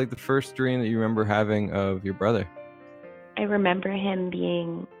was like the first dream that you remember having of your brother? I remember him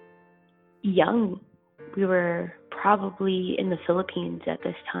being young. We were probably in the Philippines at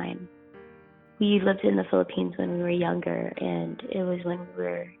this time. We lived in the Philippines when we were younger, and it was when we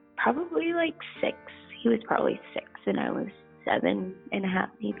were probably like 6. He was probably 6, and I was 7.5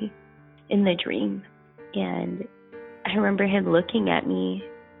 maybe, in the dream. And I remember him looking at me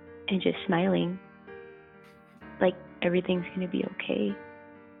and just smiling, like everything's gonna be okay.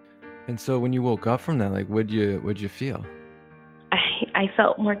 And so when you woke up from that, like, what'd you feel? I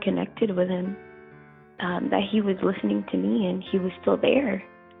felt more connected with him, that he was listening to me and he was still there.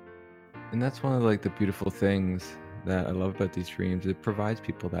 And that's one of like the beautiful things that I love about these dreams. It provides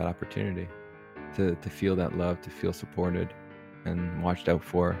people that opportunity to feel that love, to feel supported and watched out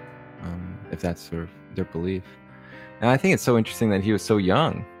for, if that's sort of their belief. And I think it's so interesting that he was so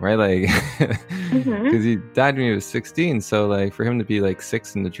young, right? Like, because he died when he was 16. So like for him to be like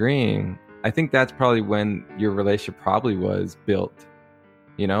 6 in the dream, I think that's probably when your relationship probably was built.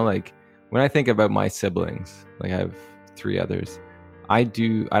 You know, like when I think about my siblings, like I have 3 others, I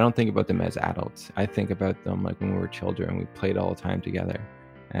don't think about them as adults. I think about them like when we were children. We played all the time together.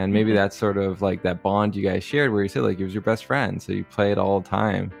 And maybe that's sort of like that bond you guys shared where you said like he was your best friend. So you played all the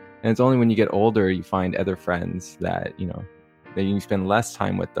time. And it's only when you get older you find other friends that, you know, that you spend less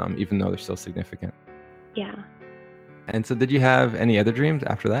time with them, even though they're still significant. Yeah. And so did you have any other dreams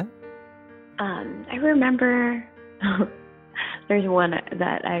after that? I remember there's one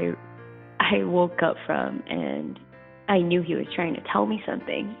that I woke up from and I knew he was trying to tell me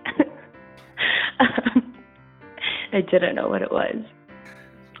something. I didn't know what it was.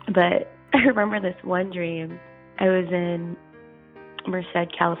 But I remember this one dream. I was in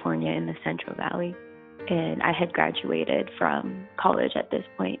Merced, California in the Central Valley, and I had graduated from college at this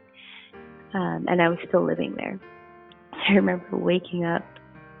point, and I was still living there. I remember waking up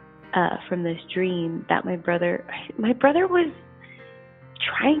from this dream that my brother was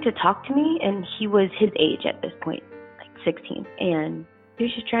trying to talk to me, and he was his age at this point, like 16, and he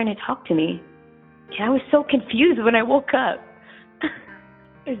was just trying to talk to me. And I was so confused when I woke up.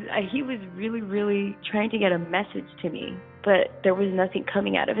 He was really, really trying to get a message to me, but there was nothing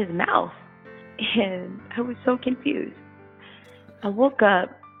coming out of his mouth, and I was so confused. I woke up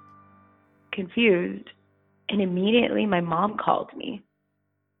confused, and immediately my mom called me,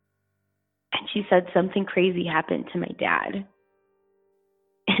 and she said something crazy happened to my dad.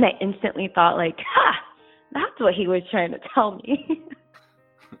 And I instantly thought, like, that's what he was trying to tell me.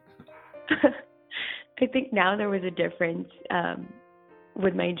 I think now there was a difference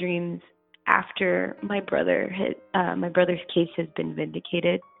with my dreams after my brother's case has been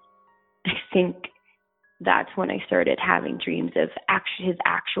vindicated. I think that's when I started having dreams of his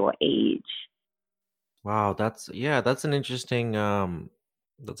actual age. Wow, that's an interesting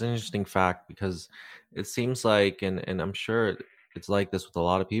fact, because it seems like, and I'm sure it's like this with a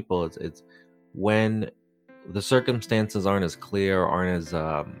lot of people, it's when the circumstances aren't as clear, aren't as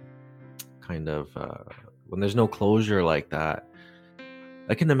when there's no closure like that,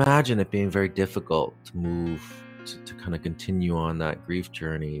 I can imagine it being very difficult to move to kind of continue on that grief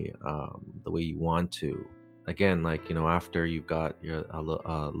journey the way you want to. Again, like, you know, after you've got a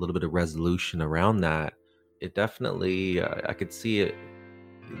little bit of resolution around that, it definitely, I could see it,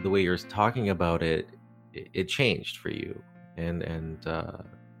 the way you're talking about it, it changed for you. And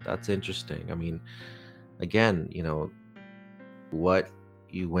that's interesting. I mean, again, you know, what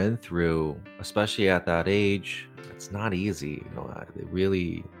you went through, especially at that age, it's not easy. You know, it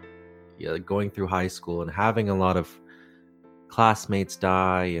really, going through high school and having a lot of classmates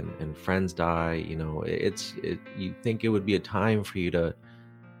die and friends die, you know, you think it would be a time for you to,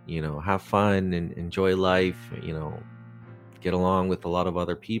 you know, have fun and enjoy life, you know, get along with a lot of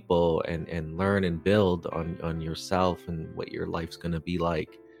other people and learn and build on yourself and what your life's going to be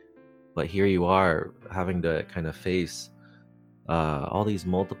like. But here you are having to kind of face all these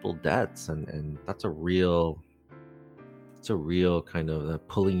multiple debts, and that's a real kind of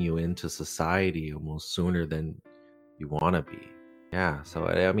pulling you into society almost sooner than you want to be. Yeah, so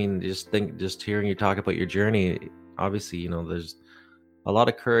I mean, just hearing you talk about your journey, obviously, you know, there's a lot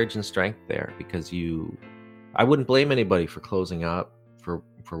of courage and strength there, because I wouldn't blame anybody for closing up, for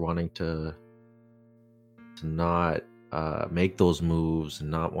wanting to not make those moves and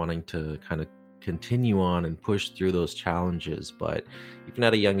not wanting to kind of continue on and push through those challenges. But even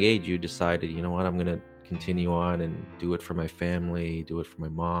at a young age, you decided, you know what, I'm going to continue on and do it for my family, do it for my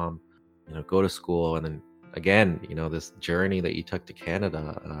mom, you know, go to school. And then again, you know, this journey that you took to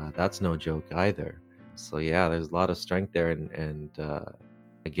Canada, that's no joke either. So yeah, there's a lot of strength there. And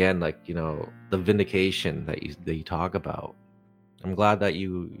again, like, you know, the vindication that you talk about, I'm glad that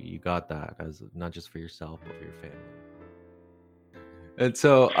you got that, as not just for yourself, but for your family. And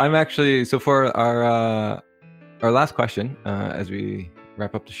so for our last question, as we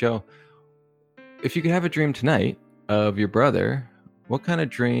wrap up the show, if you could have a dream tonight of your brother, what kind of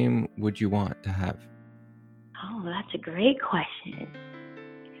dream would you want to have? Oh, that's a great question.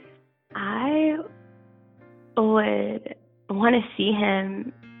 I would want to see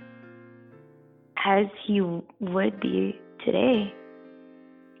him as he would be today.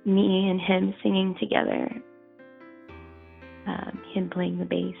 Me and him singing together. Him playing the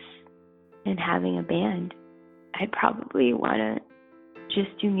bass and having a band. I'd probably want to just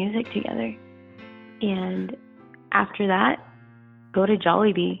do music together. And after that, go to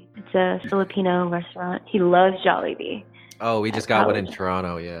Jollibee. It's a Filipino restaurant. He loves Jollibee. Oh, we just got one in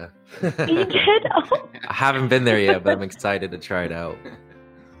Toronto, yeah. You did? Oh. I haven't been there yet, but I'm excited to try it out.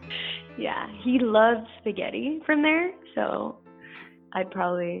 Yeah, he loves spaghetti from there, so I'd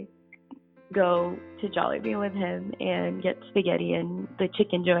probably go to Jollibee with him and get spaghetti and the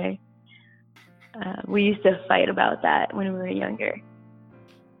Chicken Joy. We used to fight about that when we were younger.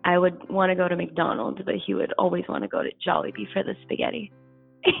 I would want to go to McDonald's, but he would always want to go to Jollibee for the spaghetti.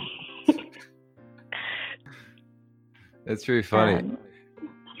 That's really funny.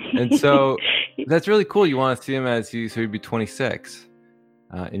 And so that's really cool. You want to see him so he'd be 26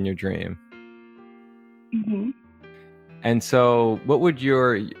 in your dream. Mm-hmm. And so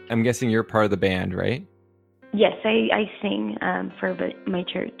I'm guessing you're part of the band, right? Yes, I sing for my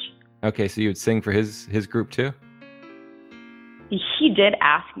church. Okay, so you would sing for his group too? He did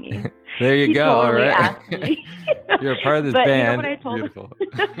ask me. There you go. Totally all right. Asked me. You're a part of this but band. You know what I told Beautiful.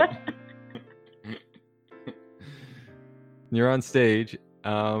 You're on stage.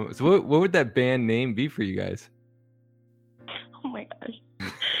 So what would that band name be for you guys? Oh my gosh.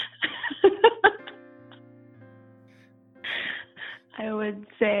 I would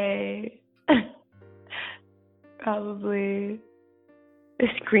say probably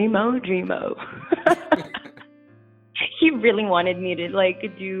Screamo Dreamo. He really wanted me to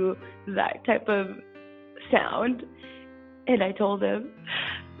do that type of sound, and I told him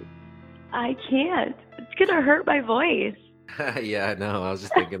I can't. It's gonna hurt my voice. Yeah, I know. I was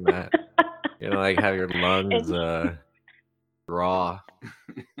just thinking that. You know, like have your lungs raw.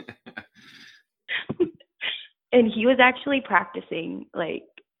 And he was actually practicing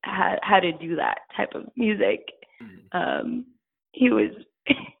how to do that type of music. He was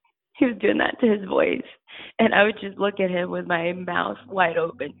doing that to his voice, and I would just look at him with my mouth wide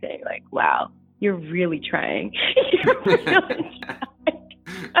open, saying "Wow, you're really trying." You're really trying.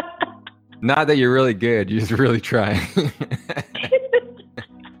 Not that you're really good, you're just really trying.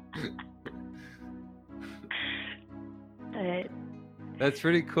 That's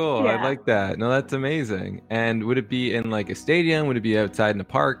pretty cool. Yeah. I like that. No, that's amazing. And would it be in a stadium? Would it be outside in a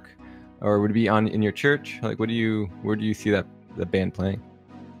park? Or would it be in your church? Where do you see the band playing?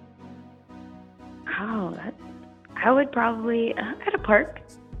 Oh, I would probably at a park.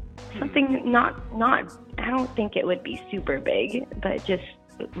 Something not I don't think it would be super big, but just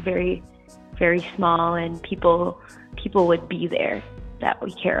very, very small, and people would be there that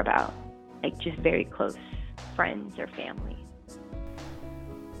we care about. Just very close friends or family.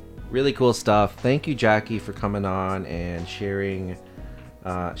 Really cool stuff. Thank you, Jackie, for coming on and sharing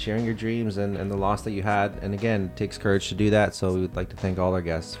your dreams and the loss that you had. And again, it takes courage to do that. So we would like to thank all our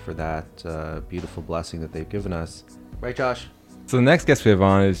guests for that beautiful blessing that they've given us. Right, Josh? So the next guest we have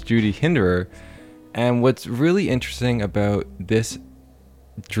on is Judy Hinderer. And what's really interesting about this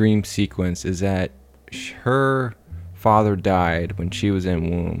dream sequence is that her father died when she was in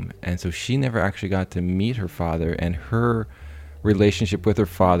womb. And so she never actually got to meet her father, and her relationship with her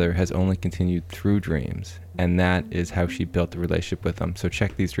father has only continued through dreams, and that is how she built the relationship with him. So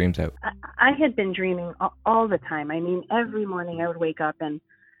check these dreams out. I had been dreaming all the time. I mean, every morning I would wake up and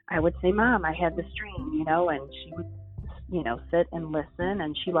I would say, "Mom, I had this dream," and she would sit and listen,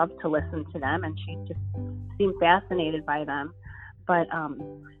 and she loved to listen to them, and she just seemed fascinated by them. But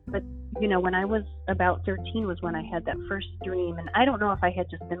when I was about 13 was when I had that first dream, and I don't know if I had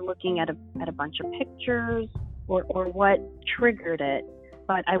just been looking at a bunch of pictures or what triggered it,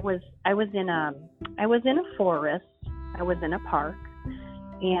 but I was in a forest, I was in a park,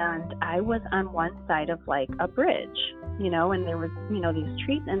 and I was on one side of like a bridge, and there was these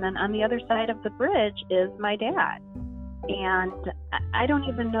trees, and then on the other side of the bridge is my dad, and I don't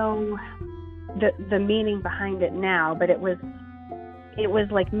even know the meaning behind it now, but it was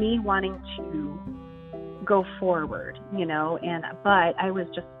like me wanting to go forward, but I was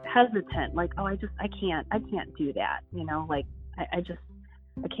just hesitant, like, oh, I can't do that, like I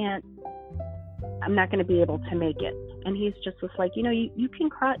can't, I'm not going to be able to make it. And he's just was like, you can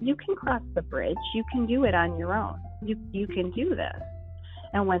cross the bridge, you can do it on your own, you can do this.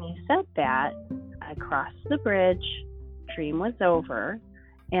 And when he said that, I crossed the bridge, dream was over,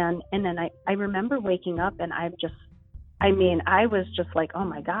 and then I remember waking up, and I was just like, oh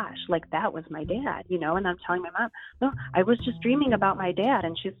my gosh, like that was my dad, and I'm telling my mom, no, I was just dreaming about my dad.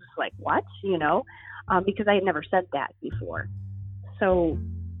 And she's just like, what? Because I had never said that before. So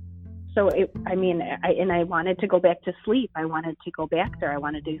I wanted to go back to sleep. I wanted to go back there. I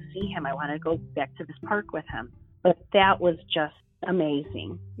wanted to see him. I wanted to go back to this park with him. But that was just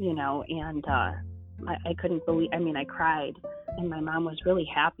amazing, and I couldn't believe, I cried, and my mom was really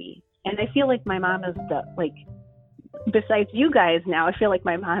happy. And I feel like my mom is besides you guys now, I feel like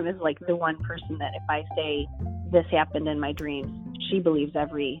my mom is like the one person that if I say this happened in my dreams, she believes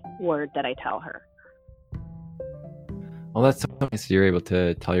every word that I tell her. Well, that's so nice that you're able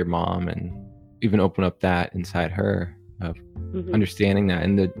to tell your mom and even open up that inside her of understanding that,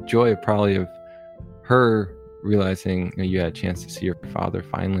 and the joy probably of her realizing you had a chance to see your father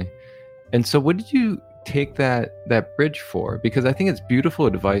finally. And so what did you take that bridge for? Because I think it's beautiful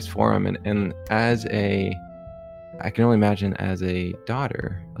advice for him, and I can only imagine as a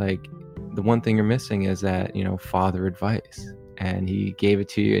daughter, like the one thing you're missing is that, father advice, and he gave it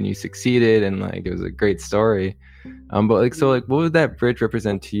to you and you succeeded, and like it was a great story. But what would that bridge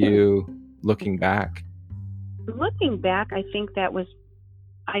represent to you looking back? Looking back, I think that was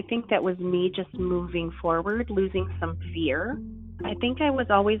me just moving forward, losing some fear. I think I was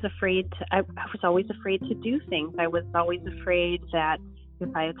always afraid to do things. I was always afraid that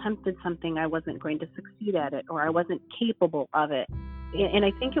if I attempted something, I wasn't going to succeed at it, or I wasn't capable of it. And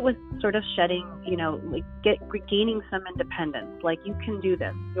I think it was sort of shedding, gaining some independence. Like, you can do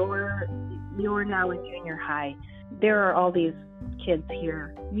this. You're now in junior high. There are all these kids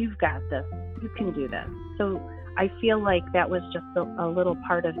here. You've got this. You can do this. So I feel like that was just a little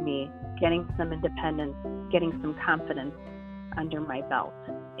part of me getting some independence, getting some confidence under my belt,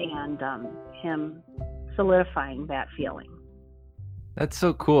 and him solidifying that feeling. That's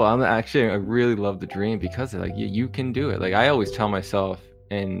so cool. I really love the dream because like you can do it. Like I always tell myself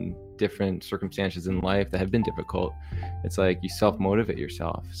in different circumstances in life that have been difficult, it's like you self-motivate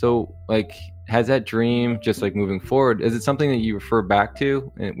yourself. So like, has that dream just like moving forward, is it something that you refer back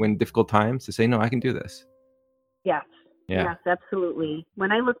to when difficult times to say, no, I can do this? Yes. Yeah. Yes, absolutely.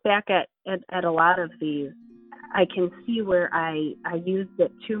 When I look back at a lot of these, I can see where I used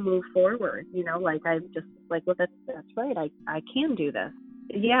it to move forward, like I just like, well, that's right. I can do this.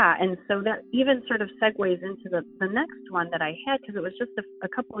 Yeah. And so that even sort of segues into the next one that I had, because it was just a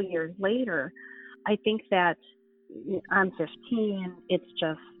couple of years later. I think that I'm 15. It's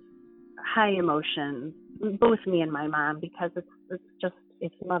just high emotions, both me and my mom, because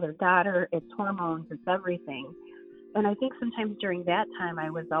it's mother-daughter, it's hormones, it's everything. And I think sometimes during that time, I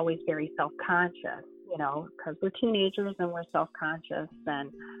was always very self-conscious, because we're teenagers and we're self-conscious.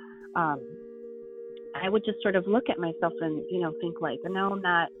 And I would just sort of look at myself and, think like, no, I'm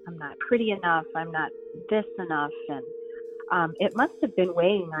not pretty enough. I'm not this enough. And it must have been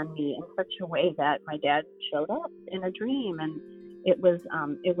weighing on me in such a way that my dad showed up in a dream. And it was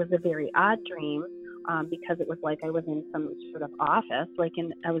a very odd dream, because it was like I was in some sort of office,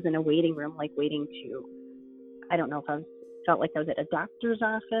 I was in a waiting room, like waiting to, I don't know if felt like I was at a doctor's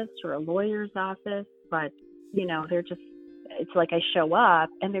office or a lawyer's office, but it's like I show up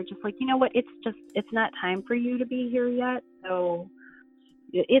and they're just like, you know what, it's not time for you to be here yet. So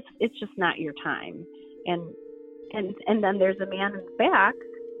it's just not your time. And then there's a man in the back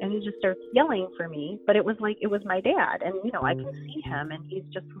and he just starts yelling for me, but it was like, it was my dad. And, I can see him and he's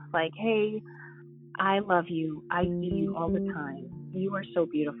just like, hey, I love you. I see you all the time. You are so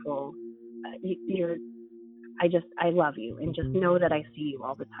beautiful. I love you, and just know that I see you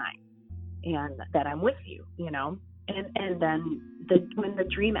all the time and that I'm with you, And then when the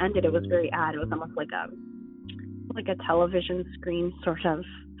dream ended, it was very odd. It was almost like like a television screen sort of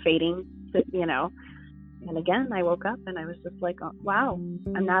fading, you know. And again, I woke up and I was just like, oh, wow,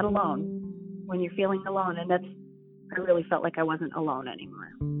 I'm not alone. When you're feeling alone, and I really felt like I wasn't alone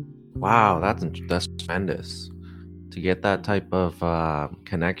anymore. Wow, that's tremendous to get that type of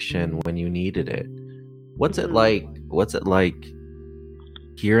connection when you needed it. What's it like? What's it like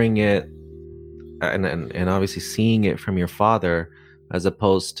hearing it and obviously seeing it from your father, as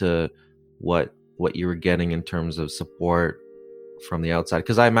opposed to what you were getting in terms of support from the outside?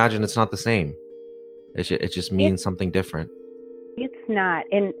 Because I imagine it's not the same. It just means something different. It's not,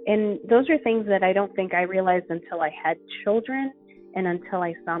 and those are things that I don't think I realized until I had children, and until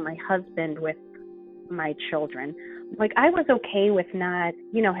I saw my husband with my children. Like, I was okay with not,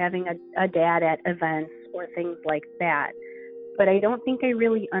 you know, having a dad at events or things like that, but I don't think I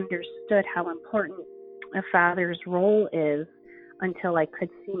really understood how important a father's role is until I could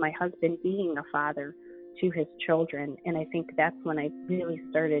see my husband being a father to his children. And I think that's when I really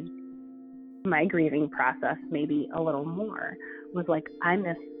started my grieving process, maybe a little more, was like, I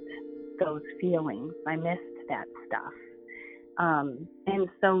missed those feelings. I missed that stuff. And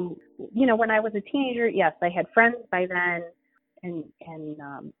so, you know, when I was a teenager, yes, I had friends by then, and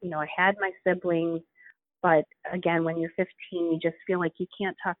you know, I had my siblings, but again, when you're 15, you just feel like you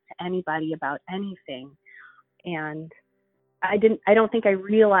can't talk to anybody about anything. And I don't think I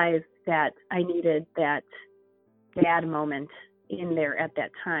realized that I needed that dad moment in there at that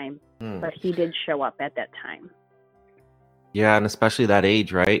time, but he did show up at that time. Yeah, and especially that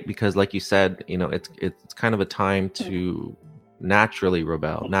age, right? Because like you said, you know, it's kind of a time to naturally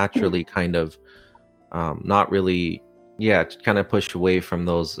rebel, naturally kind of not really, to kind of push away from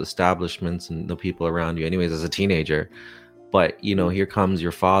those establishments and the people around you anyways as a teenager. But, you know, here comes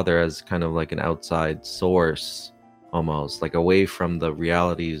your father as kind of like an outside source, almost like away from the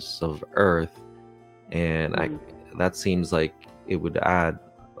realities of Earth. And that seems like it would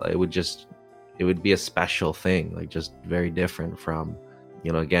be a special thing, like just very different from,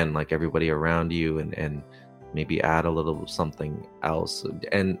 you know, again, like everybody around you, and maybe add a little something else.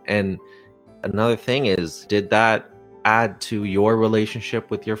 And another thing is, did that add to your relationship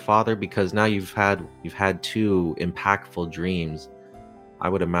with your father? Because now you've had two impactful dreams. I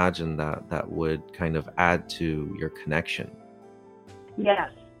would imagine that would kind of add to your connection.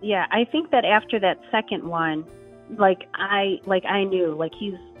 Yes. Yeah. I think that after that second one, I knew, like,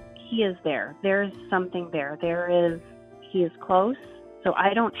 he is there. There's something there. He is close. So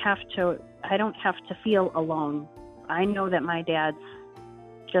I don't have to feel alone. I know that my dad's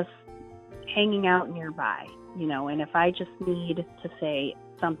just hanging out nearby, you know, and if I just need to say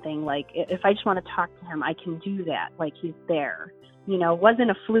something, like if I just want to talk to him, I can do that. Like, he's there, you know. It wasn't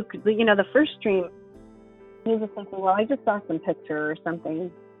a fluke. You know, the first dream, he was just thinking, well, I just saw some picture or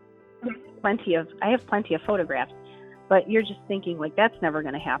something. I have plenty of photographs, but you're just thinking, like, that's never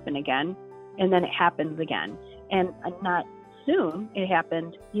going to happen again. And then it happens again. And not soon, it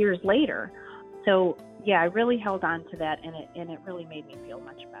happened years later. So yeah, I really held on to that, and it really made me feel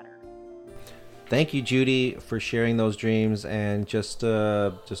much better. Thank you, Judy, for sharing those dreams. And just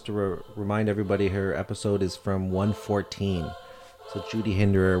to remind everybody, her episode is from 114. So Judy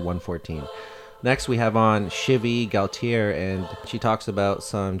Hinderer, 114. Next, we have on Shivi Gautier, and she talks about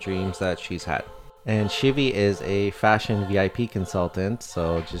some dreams that she's had. And Shivi is a fashion VIP consultant,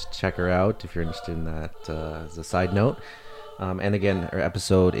 so just check her out if you're interested in that as a side note. And again, her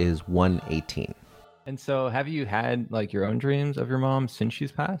episode is 118. And so have you had like your own dreams of your mom since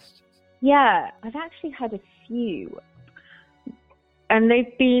she's passed? Yeah, I've actually had a few. And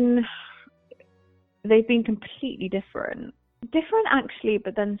they've been completely different. Different actually,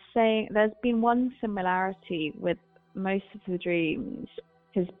 but then saying there's been one similarity with most of the dreams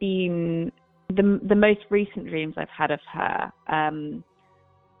has been the most recent dreams I've had of her.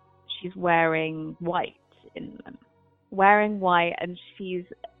 She's wearing white in them. Wearing white, and she's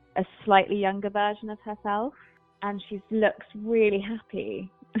a slightly younger version of herself, and she looks really happy,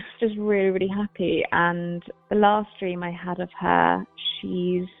 just really, really happy. And the last dream I had of her,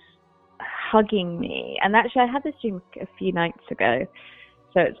 she's hugging me, and actually I had this dream a few nights ago,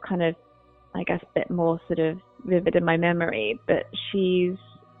 so it's kind of, I guess, a bit more sort of vivid in my memory. But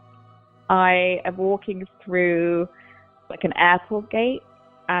I am walking through like an airport gate,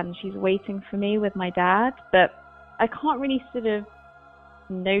 and she's waiting for me with my dad, but I can't really sort of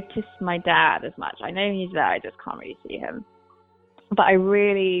notice my dad as much. I know he's there, I just can't really see him. But I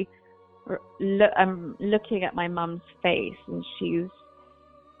really I'm looking at my mum's face, and she's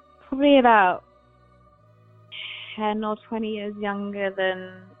probably about 10 or 20 years younger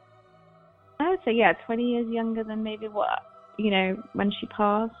than, I would say, 20 years younger than maybe when she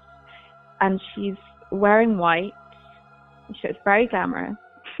passed. And she's wearing white, She was very glamorous.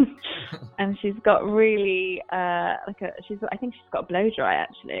 And she's got really I think she's got a blow dry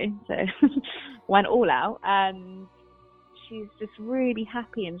actually, so went all out, and she's just really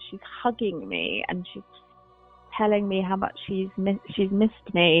happy, and she's hugging me, and she's telling me how much she's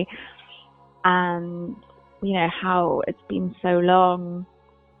missed me, and you know how it's been so long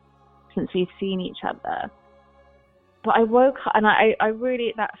since we've seen each other. But I woke up, and I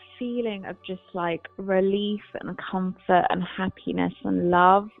really, that feeling of just like relief and comfort and happiness and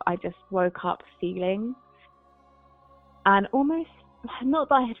love, I just woke up feeling. And almost, not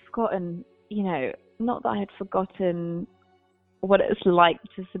that I had forgotten, you know, not that I had forgotten what it's like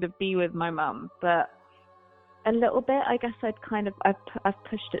to sort of be with my mum, but a little bit, I guess I've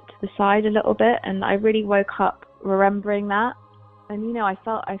pushed it to the side a little bit, and I really woke up remembering that. And, you know, I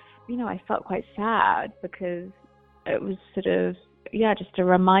felt quite sad because it was sort of, just a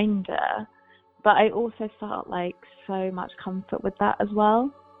reminder. But I also felt like so much comfort with that as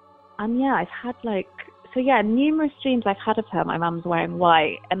well. And I've had numerous dreams I've had of her. My mum's wearing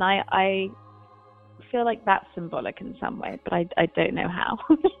white, and I feel like that's symbolic in some way, but I don't know how.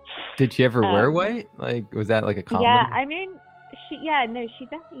 Did she ever wear white? Like, was that like a common? Yeah, I mean, she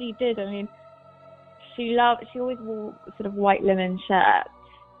definitely did. I mean, she always wore sort of white linen shirts,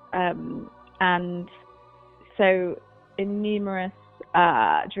 and so in numerous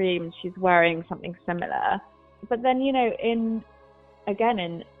dreams she's wearing something similar. But then, you know, in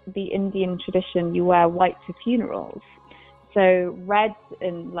the Indian tradition, you wear white to funerals. So red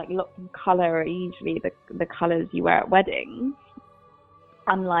and like lots of colour are usually the colours you wear at weddings,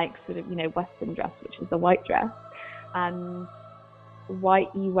 unlike sort of, you know, Western dress, which is the white dress, and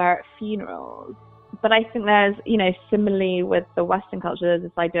white you wear at funerals. But I think there's, you know, similarly with the Western culture, there's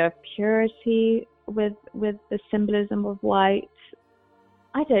this idea of purity with the symbolism of white.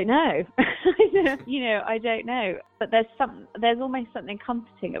 I don't know. I don't know. But there's almost something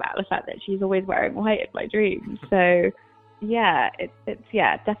comforting about the fact that she's always wearing white in my dreams. So it's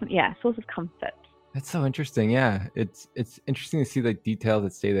definitely a source of comfort. That's so interesting. Yeah, it's interesting to see the details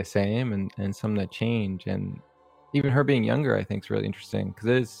that stay the same and some that change. And even her being younger, I think, is really interesting because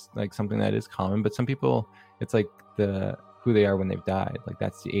it is like something that is common. But some people, it's like who they are when they've died. Like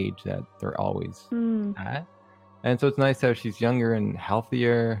that's the age that they're always at. And so it's nice how she's younger and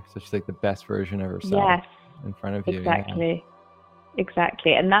healthier. So she's like the best version of herself in front of you. Exactly. Yeah.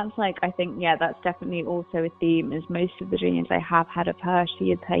 Exactly. And that's like, I think, that's definitely also a theme, is most of the dreams I have had of her, she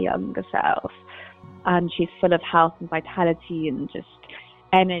is her younger self. And she's full of health and vitality and just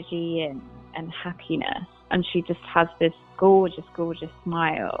energy and happiness. And she just has this gorgeous, gorgeous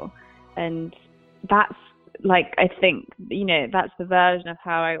smile. And that's like, I think, you know, that's the version of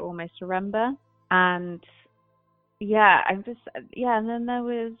how I almost remember. And and then there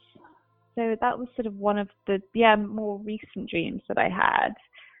was, so that was sort of one of the more recent dreams that I had.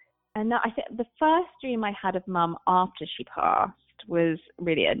 And I think the first dream I had of Mum after she passed was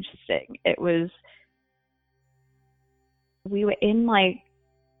really interesting. It was, we were in my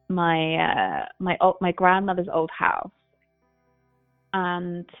grandmother's old house,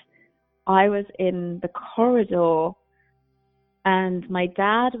 and I was in the corridor, and my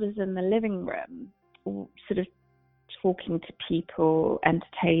dad was in the living room, sort of talking to people,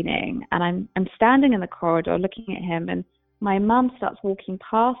 entertaining, and I'm standing in the corridor looking at him, and my mum starts walking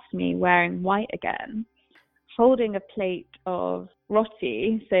past me wearing white again, holding a plate of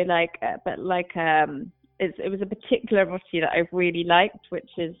roti. So it was a particular roti that I really liked,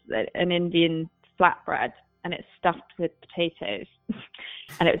 which is an Indian flatbread, and it's stuffed with potatoes.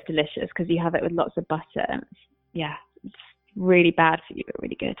 And it was delicious because you have it with lots of butter. And it's really bad for you, but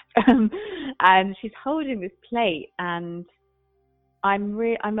really good. And she's holding this plate, and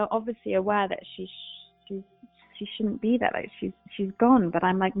I'm obviously aware that she shouldn't be there. Like she's gone, but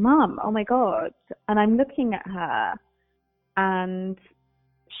I'm like, Mum, oh my God. And I'm looking at her, and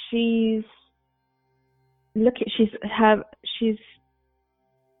she's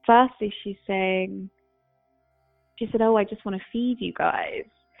saying, she said, oh, I just want to feed you guys.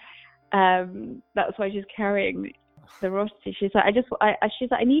 That's why she's carrying the roti. She's like, I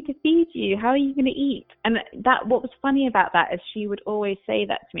need to feed you. How are you going to eat? And what was funny about that is she would always say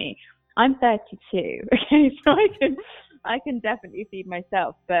that to me. I'm 32, okay, so I can definitely feed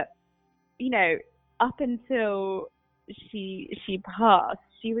myself. But, you know, up until she passed,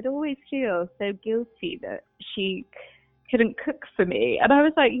 she would always feel so guilty that she couldn't cook for me. And I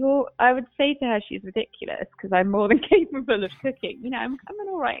was like, I would say to her, she's ridiculous because I'm more than capable of cooking. You know, I'm an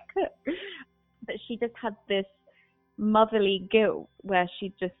all right cook. But she just had this motherly guilt where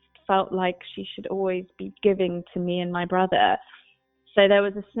she just felt like she should always be giving to me and my brother. So there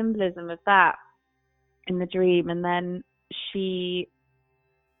was a symbolism of that in the dream. And then she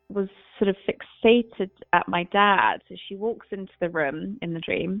was sort of fixated at my dad. So she walks into the room in the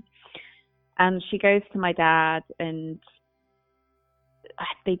dream, and she goes to my dad, and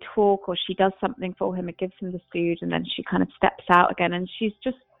they talk, or she does something for him, it gives him the food, and then she kind of steps out again, and she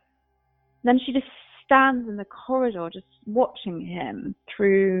just stands in the corridor just watching him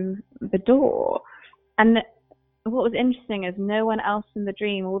through the door. And what was interesting is no one else in the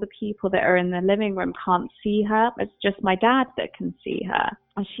dream, all the people that are in the living room can't see her. It's just my dad that can see her.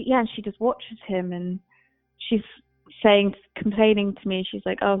 And she just watches him, and she's complaining to me. She's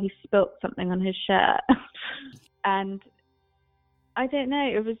like, oh, he spilt something on his shirt. And I don't know,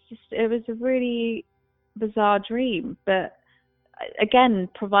 it was a really bizarre dream, but again,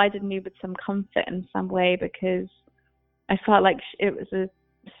 provided me with some comfort in some way, because I felt like it was a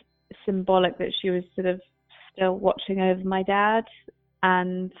symbolic that she was sort of still watching over my dad.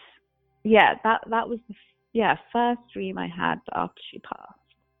 And yeah, that was the first dream I had after she passed.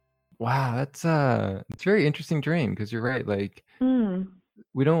 Wow, it's a very interesting dream, because you're right. Like,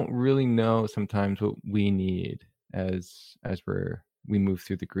 we don't really know sometimes what we need as we move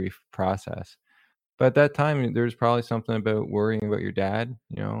through the grief process. But at that time, there's probably something about worrying about your dad,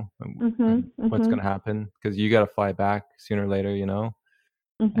 and what's going to happen, because you got to fly back sooner or later,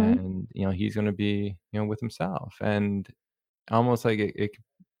 and he's going to be with himself, and almost like it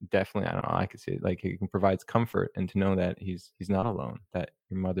definitely, I don't know, I could see it like it provides comfort, and to know that he's not alone, that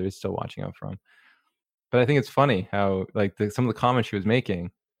your mother is still watching out for him. But I think it's funny how like some of the comments she was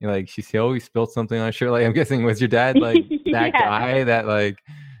making, like she always spilled something on her shirt. Like, I'm guessing, was your dad like that guy that like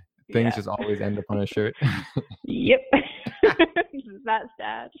things just always end up on his shirt? Yep. That's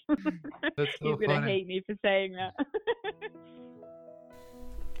Dad. That's so He's gonna hate me for saying that.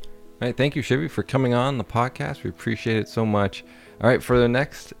 All right, thank you, Shivi, for coming on the podcast. We appreciate it so much. All right, for the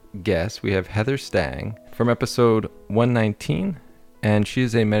next guest, we have Heather Stang from episode 119, and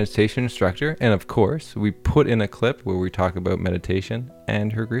she's a meditation instructor. And of course, we put in a clip where we talk about meditation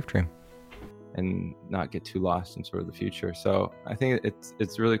and her grief dream, and not get too lost in sort of the future. So I think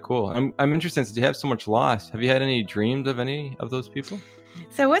it's really cool. I'm interested, since you have so much loss. Have you had any dreams of any of those people?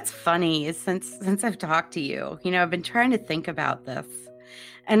 So what's funny is since I've talked to you, I've been trying to think about this.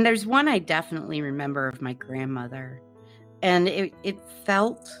 And there's one I definitely remember of my grandmother. And it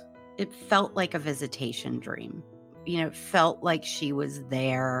felt like a visitation dream. It felt like she was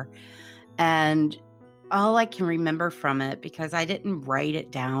there. And all I can remember from it, because I didn't write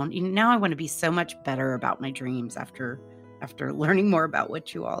it down. Now I want to be so much better about my dreams after learning more about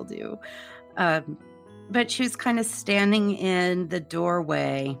what you all do. But she was kind of standing in the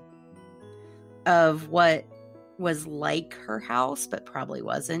doorway of what was like her house, but probably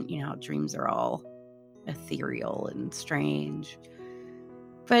wasn't. Dreams are all ethereal and strange.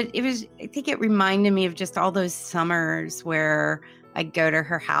 But I think it reminded me of just all those summers where I'd go to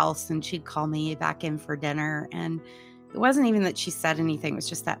her house and she'd call me back in for dinner. And it wasn't even that she said anything. It was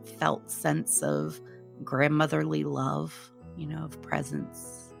just that felt sense of grandmotherly love, of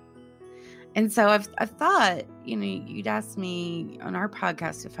presence. And so I've thought, you'd asked me on our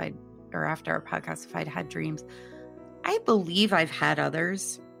podcast after our podcast if I'd had dreams. I believe I've had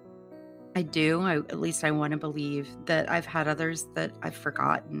others. I do. At least I want to believe that I've had others that I've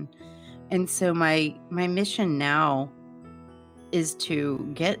forgotten. And so my mission now is to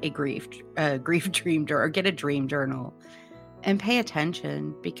get a grief dream journal, or get a dream journal, and pay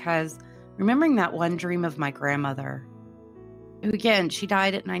attention, because remembering that one dream of my grandmother, who, again, she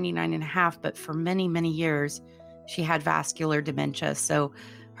died at 99 and a half, but for many, many years, she had vascular dementia. So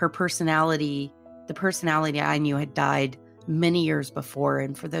her personality, the personality I knew, had died many years before.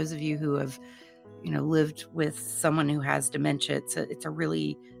 And for those of you who have, lived with someone who has dementia, it's a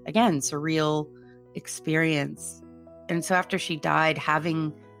really, again, surreal experience. And so after she died,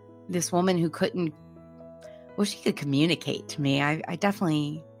 having this woman who she could communicate to me. I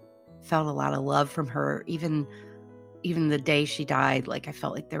definitely felt a lot of love from her. Even the day she died, like I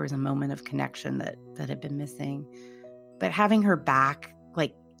felt like there was a moment of connection that had been missing. But having her back,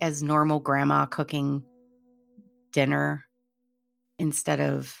 like as normal grandma cooking dinner, instead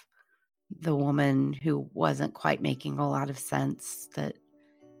of the woman who wasn't quite making a lot of sense, that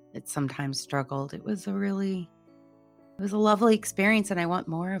sometimes struggled. It was a lovely experience, and I want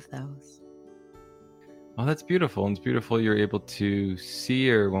more of those. Oh, that's beautiful. And it's beautiful you're able to see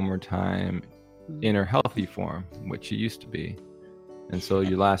her one more time in her healthy form, which she used to be. And so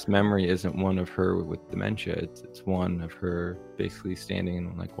your last memory isn't one of her with dementia. It's one of her basically standing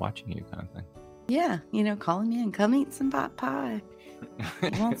and like watching you, kind of thing. Yeah, calling me and come eat some pot pie.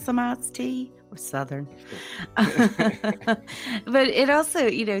 Want some iced tea? We're Southern. But it also,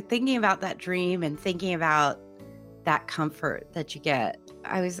 thinking about that dream and thinking about that comfort that you get.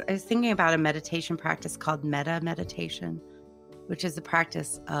 I was thinking about a meditation practice called metta meditation, which is the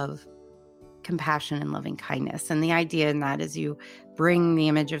practice of compassion and loving kindness. And the idea in that is you bring the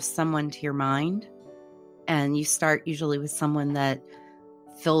image of someone to your mind, and you start usually with someone that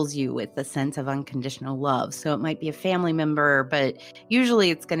fills you with a sense of unconditional love. So it might be a family member, but usually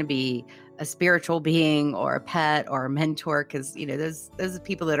it's going to be a spiritual being or a pet or a mentor, because those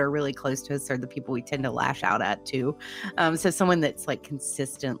people that are really close to us are the people we tend to lash out at too. So someone that's like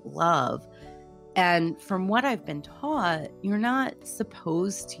consistent love. And from what I've been taught, you're not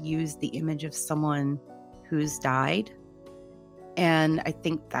supposed to use the image of someone who's died. And I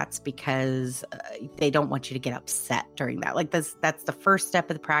think that's because they don't want you to get upset during that. Like that's the first step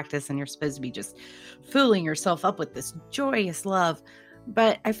of the practice, and you're supposed to be just filling yourself up with this joyous love.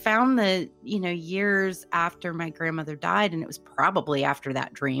 But I found that, years after my grandmother died, and it was probably after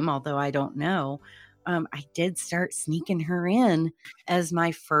that dream, although I don't know, I did start sneaking her in as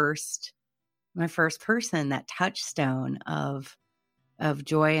my first person, that touchstone of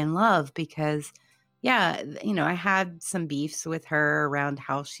joy and love, because I had some beefs with her around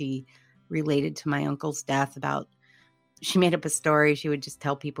how she related to my uncle's death. She made up a story. She would just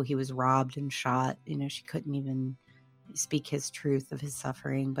tell people he was robbed and shot. She couldn't even speak his truth of his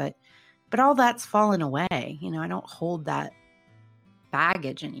suffering, but all that's fallen away. I don't hold that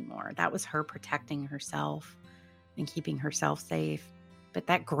baggage anymore. That was her protecting herself and keeping herself safe. But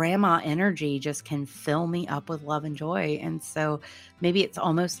that grandma energy just can fill me up with love and joy. And so maybe it's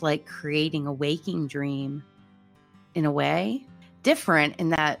almost like creating a waking dream in a way. Different in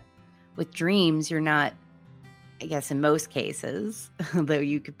that with dreams, you're not, I guess in most cases, though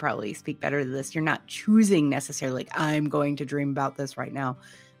you could probably speak better to this, you're not choosing necessarily like, I'm going to dream about this right now.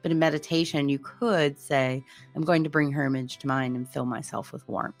 But in meditation, you could say, I'm going to bring her image to mind and fill myself with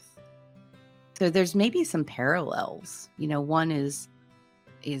warmth. So there's maybe some parallels. One is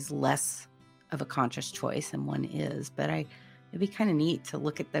less of a conscious choice and one is, but it'd be kind of neat to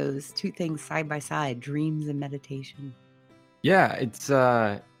look at those two things side by side, dreams and meditation. Yeah,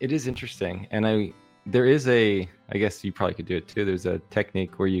 it is interesting. And there is I guess you probably could do it too. There's a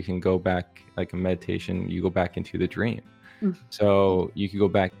technique where you can go back, like a meditation, you go back into the dream. Mm-hmm. So you could go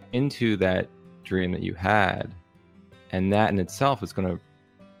back into that dream that you had, and that in itself is going to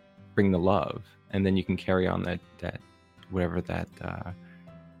bring the love. And then you can carry on that whatever that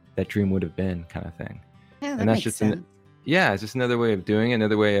dream would have been, kind of thing. Yeah, and that's just sense. It's just another way of doing it,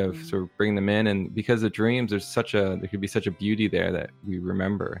 another way of sort of bringing them in. And because of dreams, there could be such a beauty there that we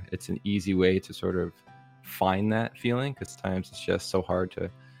remember. It's an easy way to sort of find that feeling, because times it's just so hard to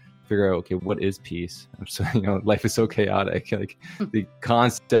figure out, okay, what is peace? So life is so chaotic. Like the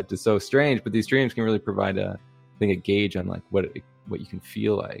concept is so strange, but these dreams can really provide a gauge on like what you can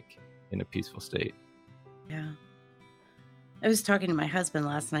feel like in a peaceful state. Yeah. I was talking to my husband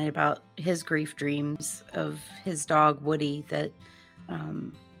last night about his grief dreams of his dog, Woody, that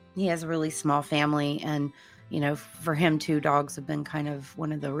he has a really small family. And, for him too, dogs have been kind of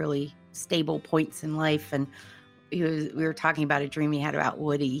one of the really stable points in life. And we were talking about a dream he had about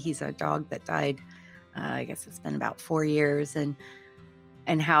Woody. He's a dog that died, I guess it's been about 4 years.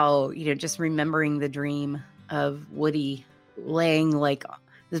 And how, just remembering the dream of Woody laying like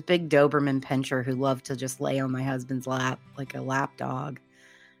this big Doberman pinscher who loved to just lay on my husband's lap like a lap dog.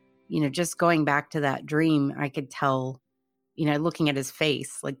 Just going back to that dream, I could tell, looking at his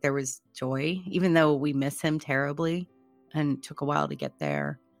face, like there was joy, even though we miss him terribly and it took a while to get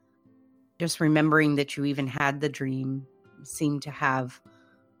there. Just remembering that you even had the dream seemed to have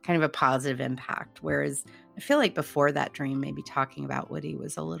kind of a positive impact. Whereas I feel like before that dream, maybe talking about Woody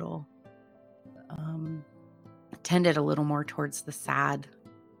was a little, tended a little more towards the sad,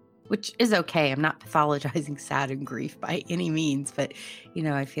 which is okay. I'm not pathologizing sad and grief by any means, but,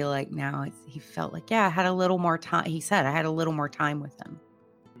 I feel like now he felt like, I had a little more time. He said, I had a little more time with him.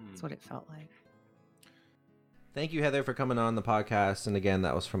 That's what it felt like. Thank you, Heather, for coming on the podcast. And again,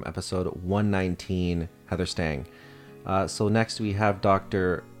 that was from episode 119, Heather Stang. So next we have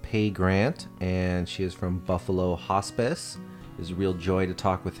Dr. Pei Grant, and she is from Buffalo Hospice. It was a real joy to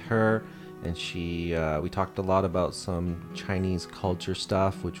talk with her. And we talked a lot about some Chinese culture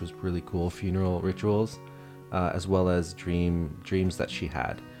stuff, which was really cool, funeral rituals, as well as dreams that she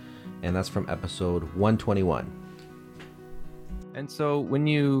had. And that's from episode 121. And so when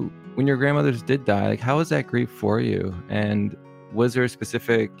your grandmothers did die, like how was that grief for you? And was there a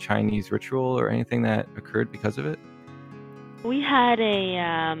specific Chinese ritual or anything that occurred because of it? We had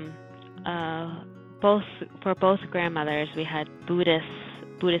for both grandmothers, we had Buddhist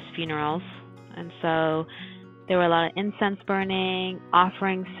funerals, and so there were a lot of incense burning,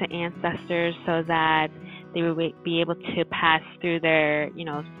 offerings to ancestors so that they would be able to pass through their,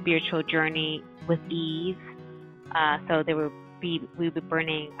 spiritual journey with ease. So we would be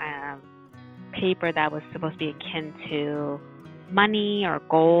burning paper that was supposed to be akin to money or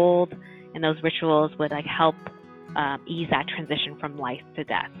gold, and those rituals would help ease that transition from life to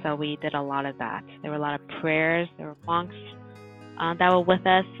death. So we did a lot of that. There were a lot of prayers. There were monks that were with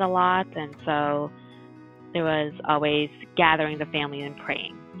us a lot, and so there was always gathering the family and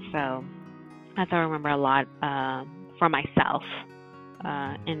praying. So that's what I remember a lot for myself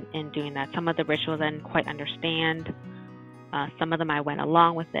in doing that. Some of the rituals I didn't quite understand. Some of them I went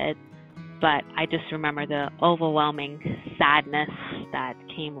along with it, but I just remember the overwhelming sadness that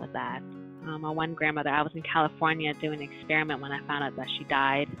came with that. My one grandmother, I was in California doing an experiment when I found out that she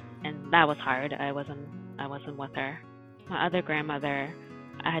died, and that was hard. I wasn't with her. My other grandmother,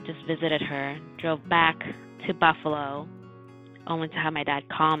 I had just visited her, drove back to Buffalo, only to have my dad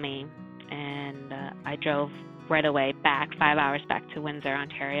call me, and I drove right away back, 5 hours back to Windsor,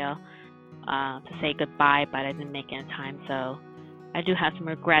 Ontario, to say goodbye, but I didn't make it in time. So I do have some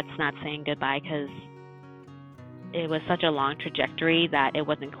regrets not saying goodbye, because it was such a long trajectory that it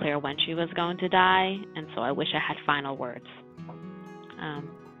wasn't clear when she was going to die, and so I wish I had final words.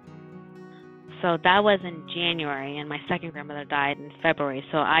 So that was in January, and my second grandmother died in February,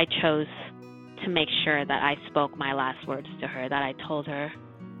 so I chose to make sure that I spoke my last words to her, that I told her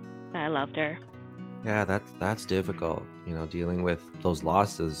that I loved her. Yeah, that's difficult, dealing with those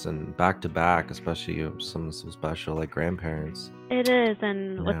losses and back to back, especially something so special like grandparents. It is,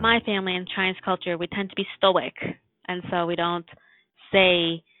 and with my family in Chinese culture, we tend to be stoic, and so we don't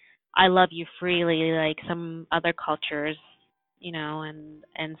say "I love you" freely like some other cultures,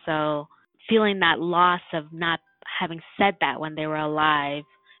 and so feeling that loss of not having said that when they were alive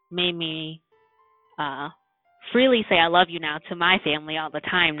made me freely say "I love you" now to my family all the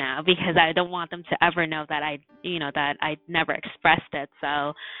time now, because I don't want them to ever know that that I never expressed it.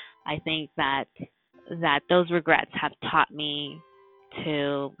 So I think that those regrets have taught me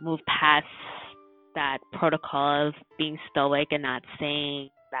to move past that protocol of being stoic and not saying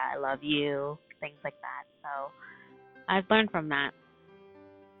that I love you, things like that. So I've learned from that.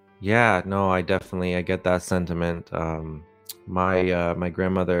 Yeah, no, I get that sentiment. My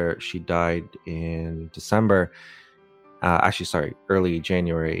grandmother, she died in December. Actually, sorry, early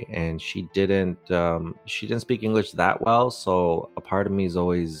January, and she didn't speak English that well. So a part of me is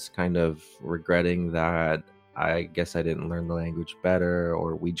always kind of regretting that. I guess I didn't learn the language better,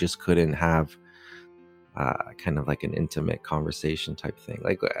 or we just couldn't have kind of like an intimate conversation type thing.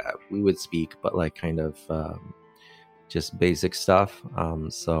 Like we would speak, but like kind of just basic stuff.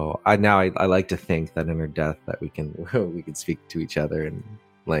 So I like to think that in her death that we can speak to each other, and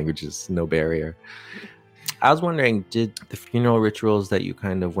language is no barrier. I was wondering, did the funeral rituals that you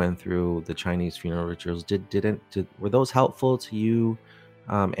kind of went through, the Chinese funeral rituals, were those helpful to you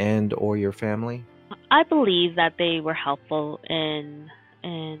and or your family? I believe that they were helpful in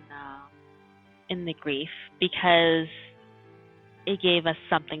the grief, because it gave us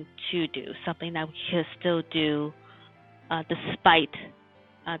something to do, something that we could still do despite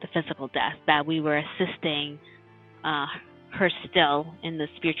the physical death, that we were assisting her still in the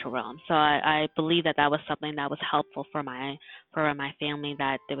spiritual realm. So I believe that was something that was helpful for my family,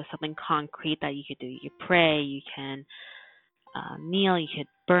 that there was something concrete that you could do. You could pray, you can kneel, you could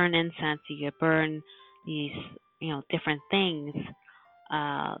burn incense, you could burn these different things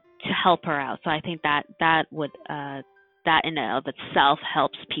to help her out. So I think that would that in and of itself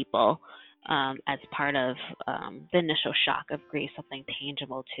helps people as part of the initial shock of grief, something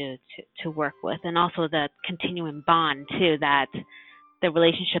tangible to work with, and also the continuing bond too, that the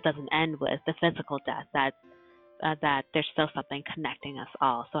relationship doesn't end with the physical death, that there's still something connecting us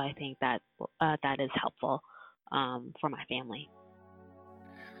all. So I think that is helpful for my family.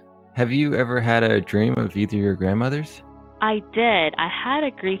 Have you ever had a dream of either your grandmothers? I did. I had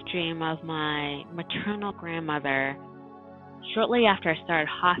a grief dream of my maternal grandmother shortly after I started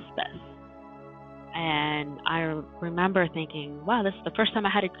hospice. And I remember thinking, wow, this is the first time I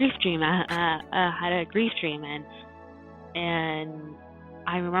had a grief dream. I had a grief dream, and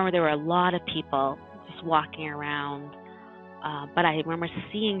I remember there were a lot of people just walking around, but I remember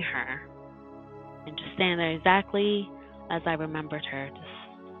seeing her and just standing there exactly as I remembered her,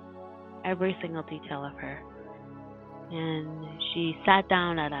 just every single detail of her. And she sat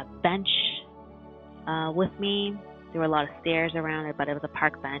down at a bench with me. There were a lot of stairs around it, but it was a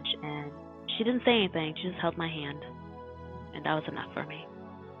park bench, and she didn't say anything. She just held my hand, and that was enough for me.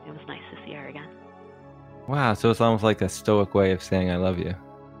 It was nice to see her again. Wow, so it's almost like a stoic way of saying I love you.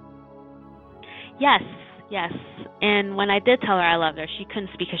 Yes, Yes, and when I did tell her I loved her, she couldn't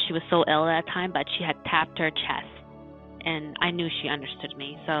speak because she was so ill at that time, but she had tapped her chest, and I knew she understood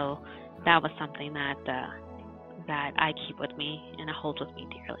me. So that was something that I keep with me and I hold with me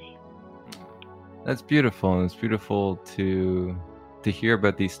dearly. That's beautiful, and it's beautiful to hear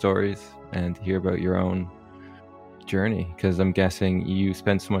about these stories and to hear about your own journey, because I'm guessing you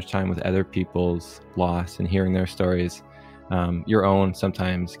spend so much time with other people's loss and hearing their stories. Your own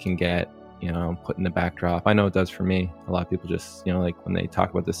sometimes can get, put in the backdrop. I know it does for me. A lot of people just, like when they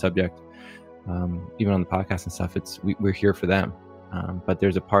talk about this subject, even on the podcast and stuff, we're here for them. But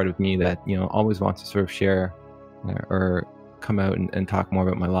there's a part of me that, always wants to sort of share or come out and talk more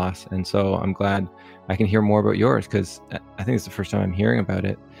about my loss. And so I'm glad I can hear more about yours, because I think it's the first time I'm hearing about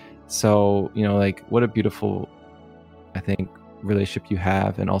it. So, what a beautiful, I think, relationship you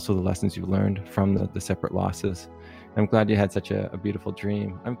have, and also the lessons you've learned from the separate losses. I'm glad you had such a beautiful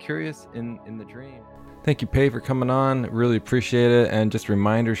dream. I'm curious in the dream. Thank you, Pei, for coming on. Really appreciate it. And just a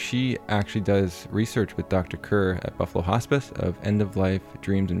reminder, she actually does research with Dr. Kerr at Buffalo Hospice of end-of-life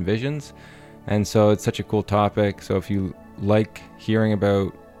dreams and visions. And so it's such a cool topic. So if you like hearing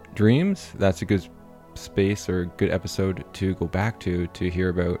about dreams, that's a good space or good episode to go back to hear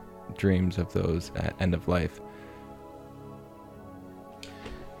about dreams of those at end of life.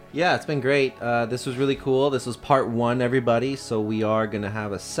 Yeah, it's been great. This was really cool. This was part 1, everybody. So we are going to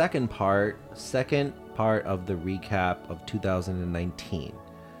have a second part of the recap of 2019.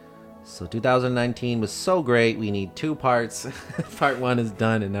 So 2019 was so great. We need 2 parts. Part 1 is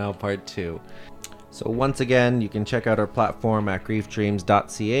done, and now part 2. So once again, you can check out our platform at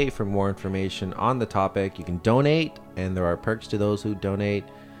griefdreams.ca for more information on the topic. You can donate, and there are perks to those who donate.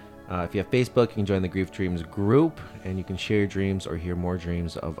 If you have Facebook, you can join the Grief Dreams group, and you can share your dreams or hear more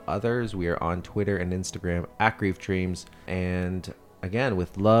dreams of others. We are on Twitter and Instagram at Grief Dreams. And again,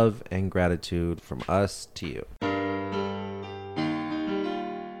 with love and gratitude from us to you.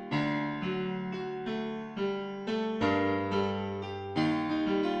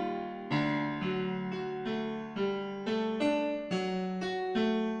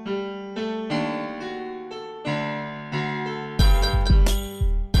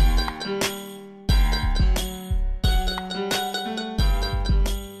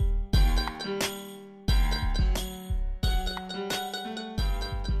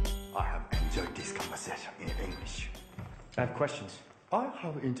 I have questions. I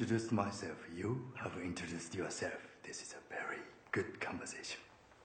have introduced myself. You have introduced yourself. This is a very good conversation.